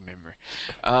 that's lots of memory.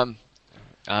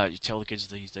 You tell the kids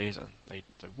these days, and they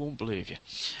won't believe you.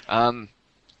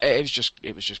 It was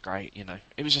just great,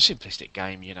 It was a simplistic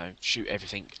game, shoot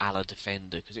everything a la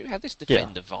Defender, because it had this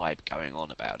Defender vibe going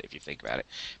on about it, if you think about it.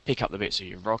 Pick up the bits of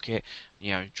your rocket,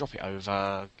 drop it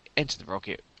over, enter the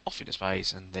rocket, off into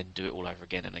space, and then do it all over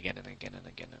again and again and again and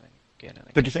again and again and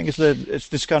again. But do you think it's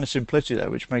this kind of simplicity, though,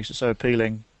 which makes it so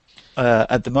appealing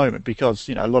at the moment? Because,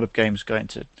 a lot of games go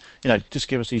into, just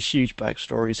give us these huge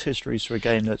backstories, histories for a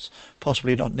game that's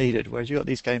possibly not needed, whereas you've got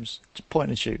these games to point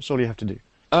and shoot. It's all you have to do.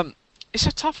 It's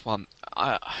a tough one.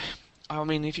 I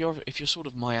mean, if you're sort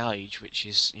of my age, which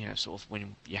is sort of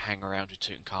when you hang around with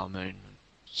Tutankhamun and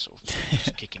sort of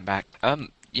just kicking back,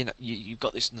 you've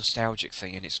got this nostalgic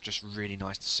thing, and it's just really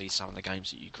nice to see some of the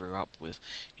games that you grew up with,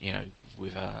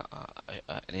 with an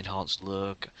enhanced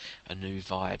look, a new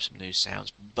vibe, some new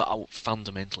sounds, but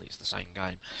fundamentally it's the same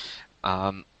game.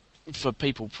 For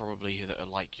people probably that are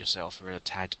like yourself, who are a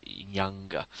tad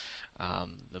younger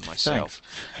than myself,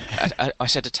 I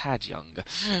said a tad younger.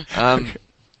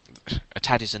 A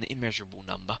tad is an immeasurable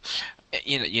number.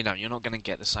 You're not going to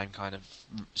get the same kind of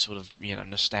sort of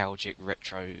nostalgic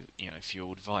retro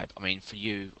fueled vibe. I mean, for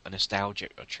you, a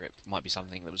nostalgic trip might be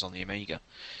something that was on the Amiga.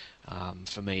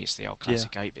 For me, it's the old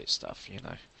classic 8-bit stuff.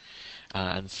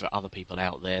 And for other people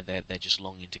out there, they're just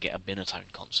longing to get a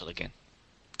Binatone console again,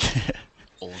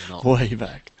 or not. Way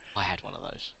back. I had one of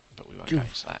those, but we won't go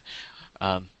into that.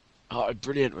 Oh,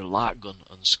 brilliant with light gun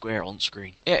and square on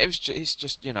screen. Yeah, it's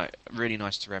just really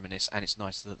nice to reminisce, and it's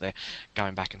nice that they're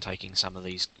going back and taking some of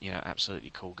these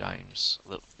absolutely cool games.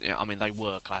 That, I mean, they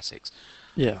were classics.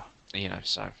 Yeah.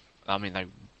 So I mean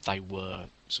they were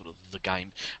sort of the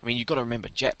game. I mean, you've got to remember,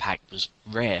 Jetpack was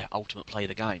Rare Ultimate Play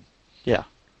the Game. Yeah.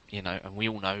 And we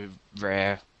all know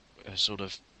Rare sort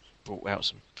of brought out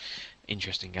some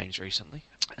interesting games recently.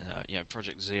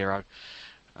 Project Zero,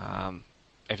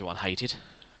 everyone hated.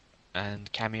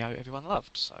 And Cameo, everyone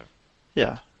loved. So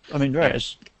yeah, I mean, Rare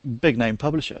is a big name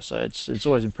publisher, so it's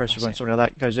always impressive when something like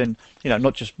that goes in.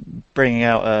 Not just bringing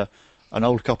out an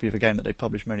old copy of a game that they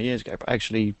published many years ago, but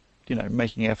actually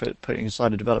making effort, putting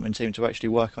aside a development team to actually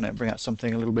work on it and bring out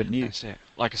something a little bit new. That's it.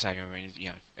 Like I say, I mean,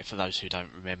 for those who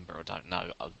don't remember or don't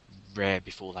know, Rare,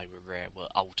 before they were Rare, were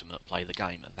Ultimate Play the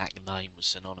Game, and that name was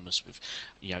synonymous with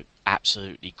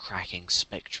absolutely cracking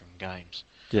Spectrum games.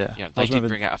 Yeah, they did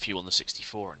bring out a few on the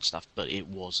 64 and stuff, but it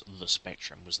was the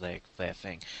Spectrum was their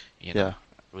thing. Yeah.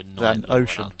 With then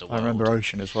Ocean. I remember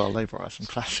Ocean as well. They brought out some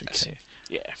classic games.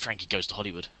 Yeah, Frankie Goes to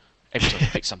Hollywood. Every time you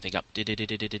pick something up, oh, it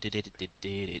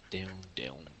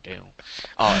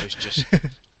was just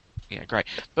great.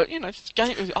 But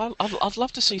I'd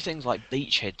love to see things like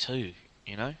Beachhead 2.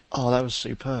 Oh, that was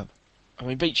superb. I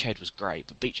mean, Beachhead was great,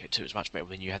 but Beachhead 2 was much better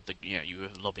when you had you were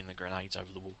lobbing the grenades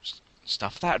over the walls.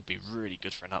 Stuff that would be really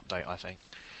good for an update, I think.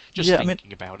 Just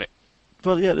thinking about it.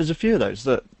 Well, yeah, there's a few of those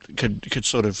that could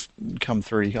sort of come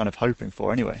through. You're kind of hoping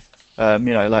for anyway.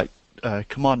 Like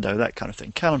Commando, that kind of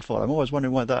thing. Cannon Fodder. I'm always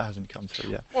wondering why that hasn't come through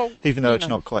yet. Well, even though it's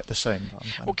not quite the same.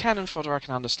 Cannon Fodder I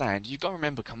can understand. You've got to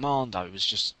remember, Commando was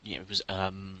just it was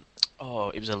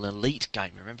an Elite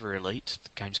game. Remember Elite, the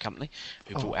games company,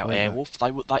 who brought out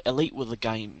Airwolf? Elite were the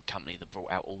game company that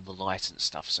brought out all the licensed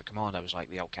stuff. So Commando was like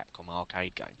the old Capcom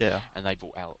arcade game. Yeah. And they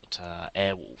brought out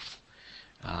Airwolf,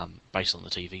 based on the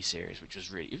TV series, which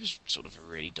was sort of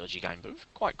a really dodgy game, but it was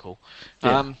quite cool.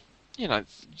 Yeah.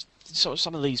 Sort of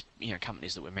some of these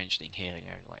companies that we're mentioning here,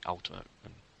 like Ultimate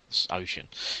and Ocean,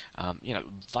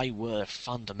 they were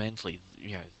fundamentally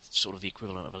sort of the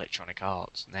equivalent of Electronic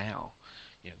Arts now.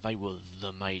 They were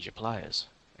the major players,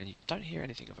 and you don't hear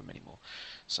anything of them anymore.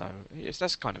 So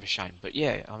that's kind of a shame. But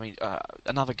yeah, I mean,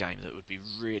 another game that would be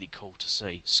really cool to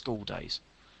see, School Days.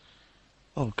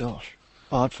 Oh gosh,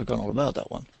 I'd forgotten all about that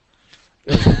one.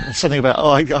 Something about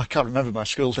I can't remember my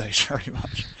school days very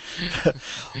much.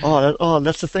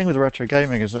 That's the thing with retro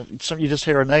gaming, is that you just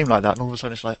hear a name like that and all of a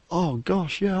sudden it's like, oh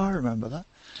gosh, yeah, I remember that.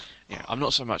 Yeah, I'm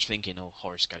not so much thinking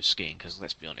Horace Goes Skiing, because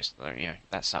let's be honest,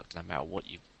 that sucked no matter what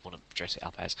you want to dress it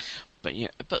up as. But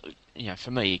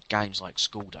for me, games like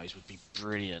School Days would be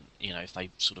brilliant. If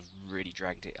they sort of really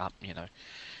dragged it up.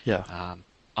 Yeah.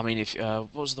 I mean,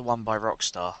 what was the one by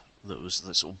Rockstar that was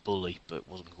the sort of Bully, but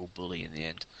wasn't called Bully in the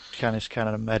end? Canis,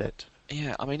 Canon, and Medit.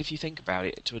 Yeah, I mean, if you think about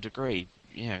it to a degree,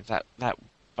 that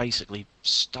basically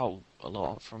stole a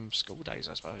lot from School Days,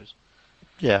 I suppose.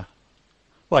 Yeah.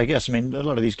 Well, I guess, a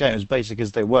lot of these games, basic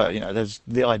as they were, there's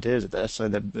the ideas are there, so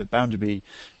they're bound to be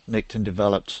nicked and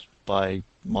developed by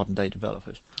modern day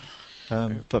developers.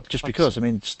 But just because,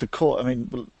 it's the core,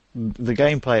 the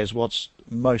gameplay is what's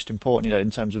most important, in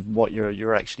terms of what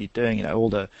you're actually doing. All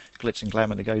the glitz and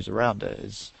glamour that goes around it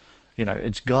is,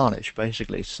 it's garnish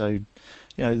basically. So,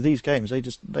 these games,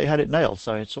 they had it nailed.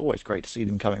 So it's always great to see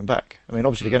them coming back.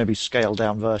 Obviously they're going to be scaled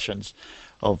down versions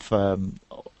of,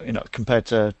 compared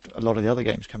to a lot of the other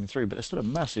games coming through, but there's still a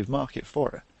massive market for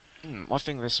it. I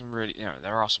think there's some really,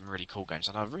 there are some really cool games,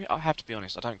 and I have to be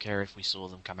honest, I don't care if we saw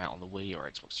them come out on the Wii or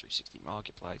Xbox 360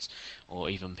 Marketplace, or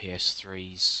even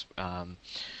PS3's,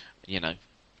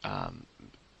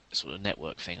 sort of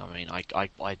network thing. I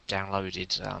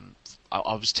downloaded.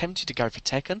 I was tempted to go for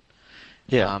Tekken,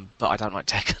 Yeah. But I don't like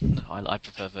Tekken. I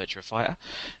prefer Virtua Fighter.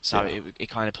 So Yeah. it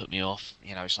kind of put me off.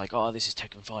 It's like, oh, this is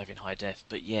Tekken 5 in high def.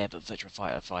 But yeah, but Virtua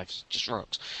Fighter 5 just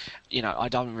rocks. I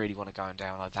don't really want to go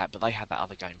down like that. But they had that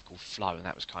other game called Flow, and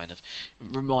that was kind of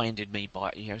reminded me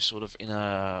by, sort of in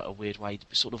a weird way,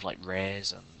 sort of like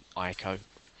Rares and Ico.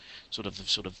 Sort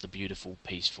of the beautiful,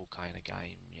 peaceful kind of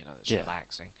game, that's Yeah.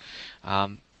 relaxing.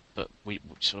 But we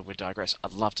digress.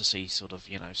 I'd love to see sort of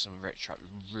some retro,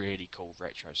 really cool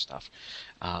retro stuff,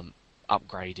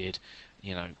 upgraded,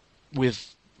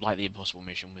 with like the Impossible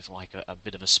Mission with like a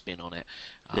bit of a spin on it.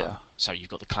 Yeah. So you've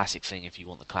got the classic thing if you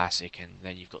want the classic, and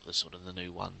then you've got the sort of the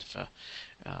new one for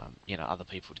other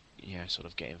people to sort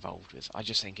of get involved with. I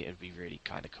just think it would be really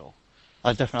kind of cool.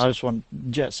 I just want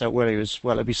Jet Set Willy as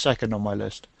well. It'd be second on my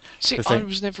list. See, The I thing.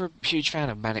 was never a huge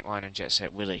fan of Manic Mine and Jet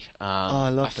Set Willy. Oh, I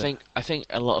loved it. I think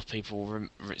a lot of people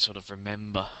sort of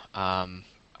remember.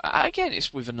 Again,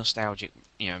 it's with a nostalgic,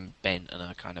 bent and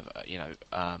a kind of,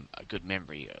 a good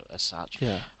memory as such.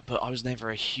 Yeah. But I was never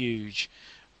a huge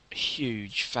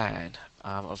fan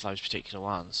of those particular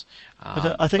ones.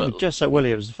 I think with Jet Set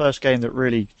Willy, it was the first game that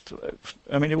really.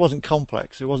 I mean, it wasn't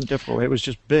complex. It wasn't difficult. It was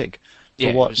just big for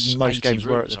yeah, what it was most 80 games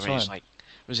were at rooms. the I mean, time. it's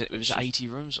like, it was 80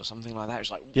 rooms or something like that. It was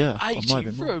like, Yeah, or it 80 might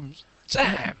have been more. rooms?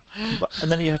 Damn!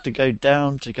 And then you have to go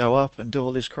down to go up and do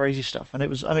all this crazy stuff. And it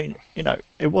was, I mean,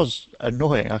 it was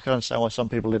annoying. I can understand why some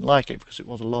people didn't like it because it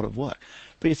was a lot of work.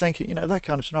 But you think, that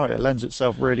kind of scenario lends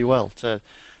itself really well to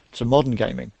modern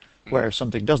gaming, where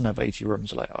something doesn't have 80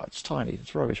 rooms, like, oh, it's tiny,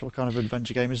 it's rubbish. What kind of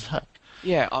adventure game is that?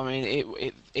 Yeah, I mean,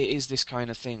 it is this kind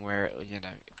of thing where,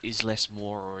 is less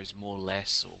more or is more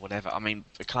less or whatever. I mean,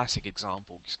 a classic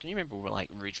example, can you remember, like,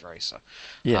 Ridge Racer?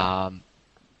 Yeah.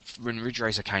 When Ridge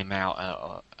Racer came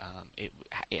out, it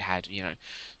had,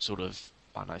 sort of,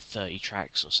 I don't know, 30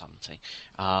 tracks or something.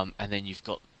 And then you've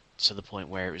got to the point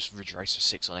where it was Ridge Racer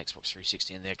 6 on Xbox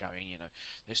 360 and they're going,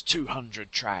 there's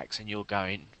 200 tracks and you're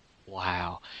going,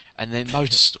 wow. And then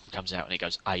Motorstorm comes out and it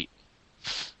goes 8.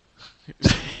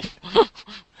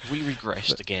 We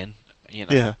regressed again,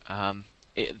 Yeah. I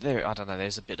don't know.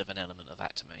 There's a bit of an element of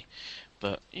that to me,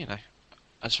 but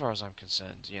as far as I'm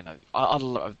concerned, I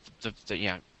love the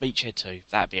Beachhead 2.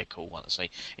 That'd be a cool one to see.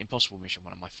 Impossible Mission,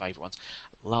 one of my favourite ones.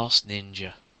 Last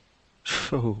Ninja.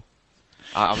 Oh.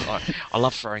 I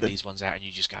love throwing these ones out and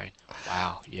you just going,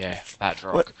 wow, yeah, that'd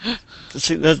rock.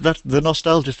 See, that's the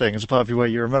nostalgia thing is a part of you where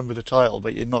you remember the title,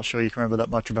 but you're not sure you can remember that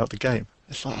much about the game.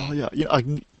 It's like, oh yeah,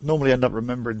 I normally end up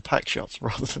remembering pack shots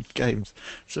rather than games.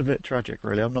 It's a bit tragic,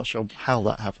 really. I'm not sure how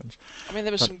that happens. I mean,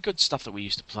 there was But some good stuff that we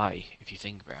used to play, if you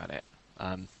think about it.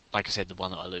 Like I said, the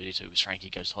one that I alluded to was Frankie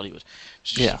Goes to Hollywood.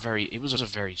 It was a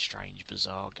very strange,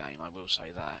 bizarre game. I will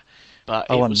say that, but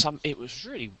it was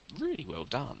really, really well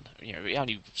done. It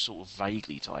only sort of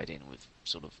vaguely tied in with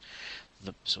sort of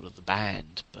the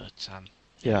band, but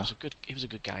Yeah. it was a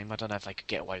good game. I don't know if they could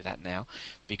get away with that now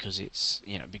because it's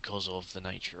because of the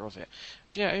nature of it.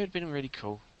 Yeah, it would have been really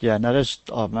cool. Yeah, no, there's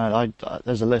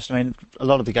a list. I mean, a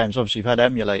lot of the games, obviously, you've had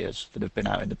emulators that have been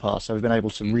out in the past, so we've been able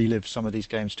to relive some of these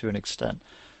games to an extent.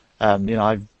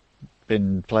 I've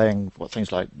been playing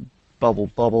things like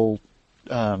Bubble,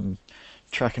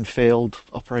 Track and Field,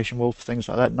 Operation Wolf, things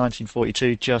like that,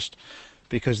 1942, just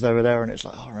because they were there, and it's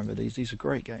like, oh, I remember these. These are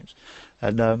great games,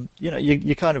 and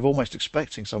you're kind of almost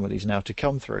expecting some of these now to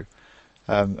come through,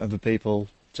 and for people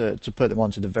to put them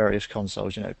onto the various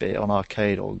consoles, be it on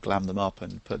arcade or glam them up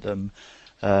and put them,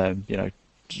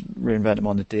 reinvent them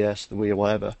on the DS, the Wii, or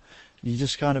whatever. You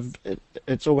just kind of,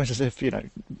 it's almost as if,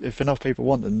 if enough people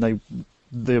want them,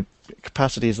 the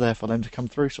capacity is there for them to come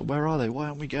through. So where are they? Why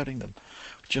aren't we getting them?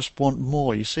 We just want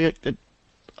more. You see it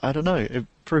I don't know, it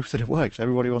proves that it works.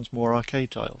 Everybody wants more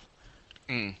arcade titles.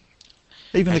 Mm.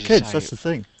 Even As the you kids, say, that's the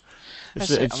thing.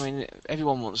 That's it. I mean,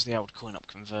 everyone wants the old coin-op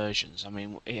conversions. I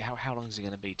mean, how long is it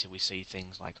going to be till we see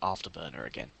things like Afterburner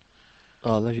again?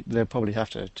 Oh, they'll probably have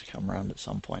to come around at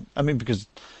some point. I mean, because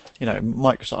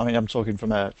Microsoft. I mean, I'm talking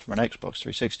from an Xbox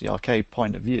 360 arcade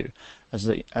point of view,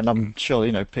 and I'm sure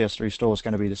PS3 Store is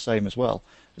going to be the same as well.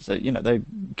 Is that they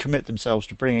commit themselves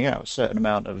to bringing out a certain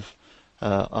amount of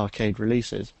arcade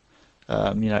releases,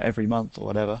 every month or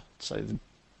whatever. So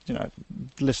the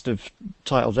list of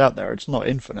titles out there, it's not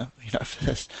infinite.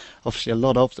 There's obviously a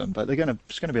lot of them, but there's going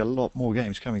to be a lot more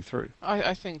games coming through.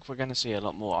 I think we're going to see a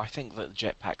lot more. I think that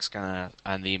Jetpack's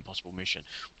and the Impossible Mission,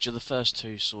 which are the first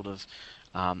two sort of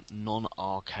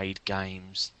non-arcade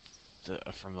games that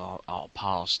are from our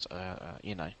past,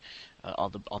 are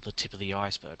the tip of the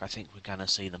iceberg. I think we're going to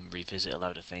see them revisit a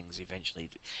load of things eventually,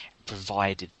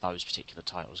 provided those particular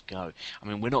titles go. I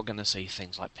mean, we're not going to see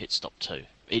things like Pit Stop 2.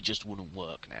 It just wouldn't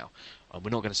work now. We're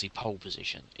not going to see Pole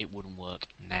Position. It wouldn't work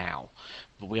now.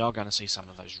 But we are going to see some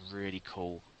of those really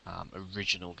cool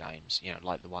original games,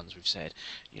 like the ones we've said,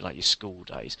 like your School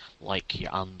Days, like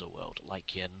your Underworld,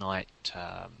 like your I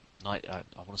want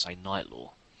to say Night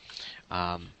Law.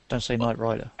 Don't say Knight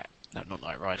Rider. No, not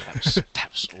Knight Rider. That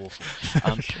was awful.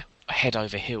 Head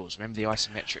Over Heels. Remember the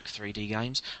isometric 3D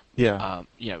games? Yeah.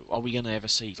 Are we going to ever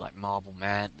see like Marble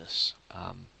Madness?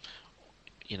 I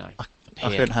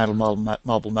couldn't handle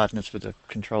Marble Madness with a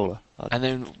controller. And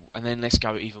then let's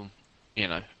go even,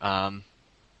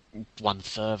 one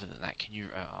further than that. Can you?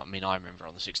 I remember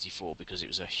on the 64 because it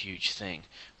was a huge thing.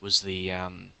 Was the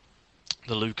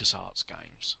LucasArts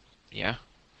games? Yeah.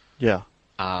 Yeah.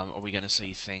 Are we going to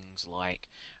see things like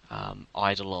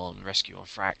Eidolon, Rescue on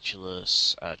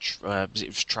Fractureless? It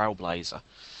was Trailblazer.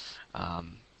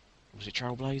 Was it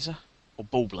Trailblazer or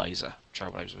Ballblazer?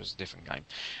 Trailblazer was a different game.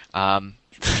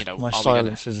 My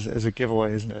silence is a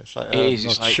giveaway, isn't it? It's like, it is.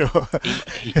 I'm not sure.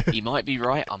 he might be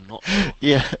right. I'm not sure.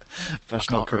 Yeah,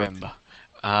 that's I not can't correct.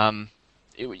 remember.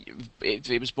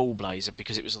 It was Ballblazer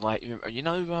because it was like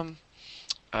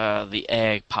the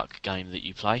air puck game that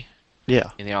you play.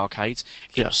 Yeah. In the arcades,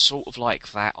 it was sort of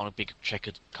like that on a big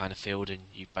checkered kind of field, and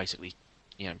you basically,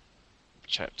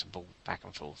 chucked a ball back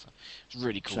and forth. It's a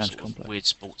really cool, Sounds sort complex. of weird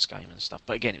sports game and stuff.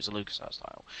 But again, it was a LucasArts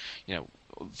style.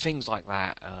 Things like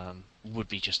that would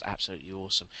be just absolutely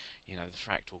awesome. The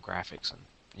fractal graphics and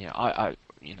I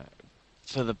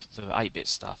for the 8-bit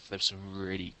stuff, there's some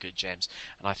really good gems,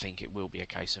 and I think it will be a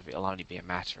case of it'll only be a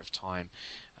matter of time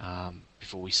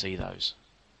before we see those.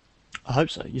 I hope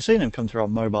so. You're seeing them come through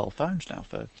on mobile phones now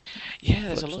for... Yeah,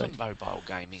 there's a lot of mobile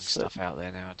gaming stuff out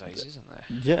there nowadays, isn't there?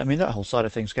 Yeah, that whole side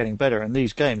of things is getting better, and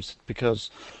these games, because,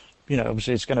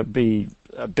 obviously it's going to be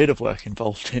a bit of work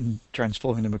involved in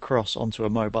transforming them across onto a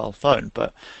mobile phone,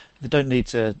 but they don't need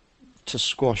to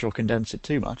squash or condense it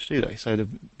too much, do they? So the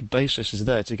basis is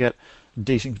there to get a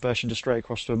decent version just straight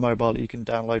across to a mobile that you can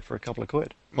download for a couple of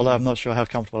quid. Although I'm not sure how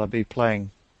comfortable I'd be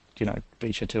playing,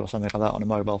 Beecher 2 or something like that on a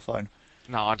mobile phone.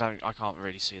 No, I can't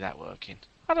really see that working.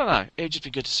 I don't know. It'd just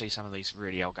be good to see some of these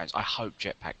really old games. I hope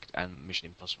Jetpack and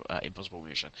Mission Impossible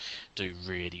Mission do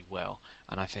really well,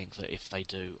 and I think that if they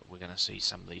do, we're going to see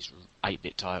some of these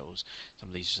 8-bit titles, some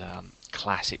of these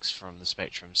classics from the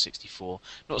Spectrum 64.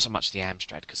 Not so much the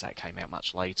Amstrad because that came out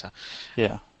much later.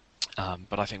 Yeah.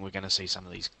 But I think we're going to see some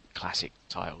of these classic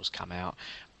titles come out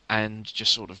and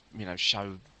just sort of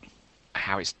show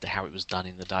how it was done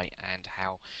in the day, and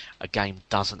how a game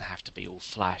doesn't have to be all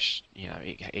flash.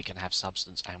 It can have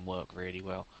substance and work really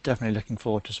well. Definitely looking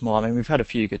forward to some more. We've had a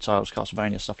few good titles,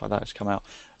 Castlevania, stuff like that has come out,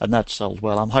 and that's sold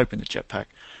well. I'm hoping the Jetpack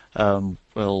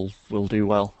will do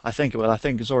well. I think it will. I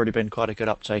think there's already been quite a good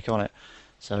uptake on it,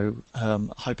 so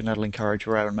hoping that'll encourage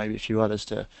Rare and maybe a few others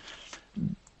to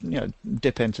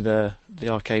dip into the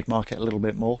arcade market a little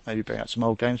bit more, maybe bring out some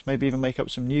old games, maybe even make up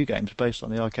some new games based on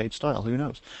the arcade style. Who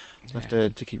knows? So I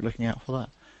have to keep looking out for that.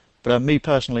 But me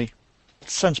personally,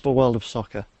 sensible world of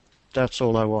soccer. That's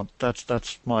all I want.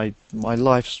 That's my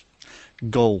life's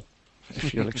goal,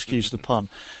 if you'll excuse the pun.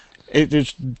 It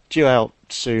is due out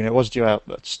soon. It was due out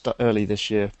early this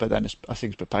year, but then I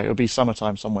think it's been paid. It'll be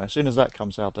summertime somewhere. As soon as that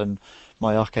comes out, then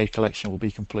my arcade collection will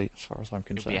be complete, as far as I'm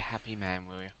concerned. You'll be a happy man,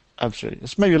 will you? Absolutely.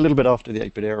 It's maybe a little bit after the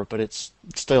 8-bit era, but it's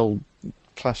still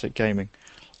classic gaming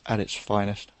at its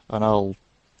finest, and I'll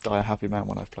die a happy man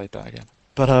when I've played that again.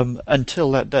 But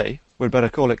until that day, we'd better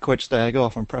call it quits there, go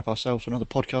off and prep ourselves for another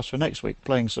podcast for next week,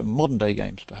 playing some modern-day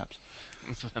games, perhaps.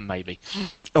 Maybe.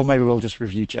 Or maybe we'll just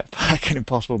review Jetpack and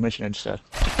Impossible Mission instead.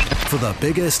 For the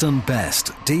biggest and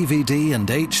best DVD and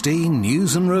HD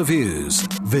news and reviews,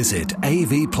 visit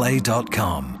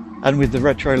avplay.com. And with the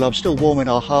retro love still warm in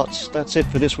our hearts, that's it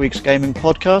for this week's gaming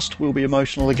podcast. We'll be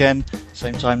emotional again,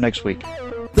 same time next week.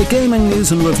 The gaming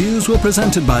news and reviews were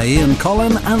presented by Ian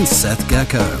Collin and Seth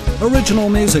Gecko. Original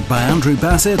music by Andrew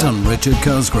Bassett and Richard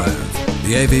Cosgrove.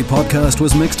 The AV podcast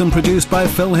was mixed and produced by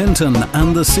Phil Hinton,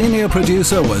 and the senior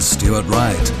producer was Stuart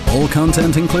Wright. All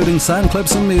content, including sound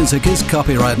clips and music, is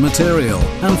copyright material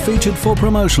and featured for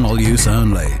promotional use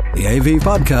only. The AV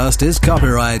podcast is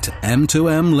copyright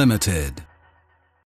M2M Limited.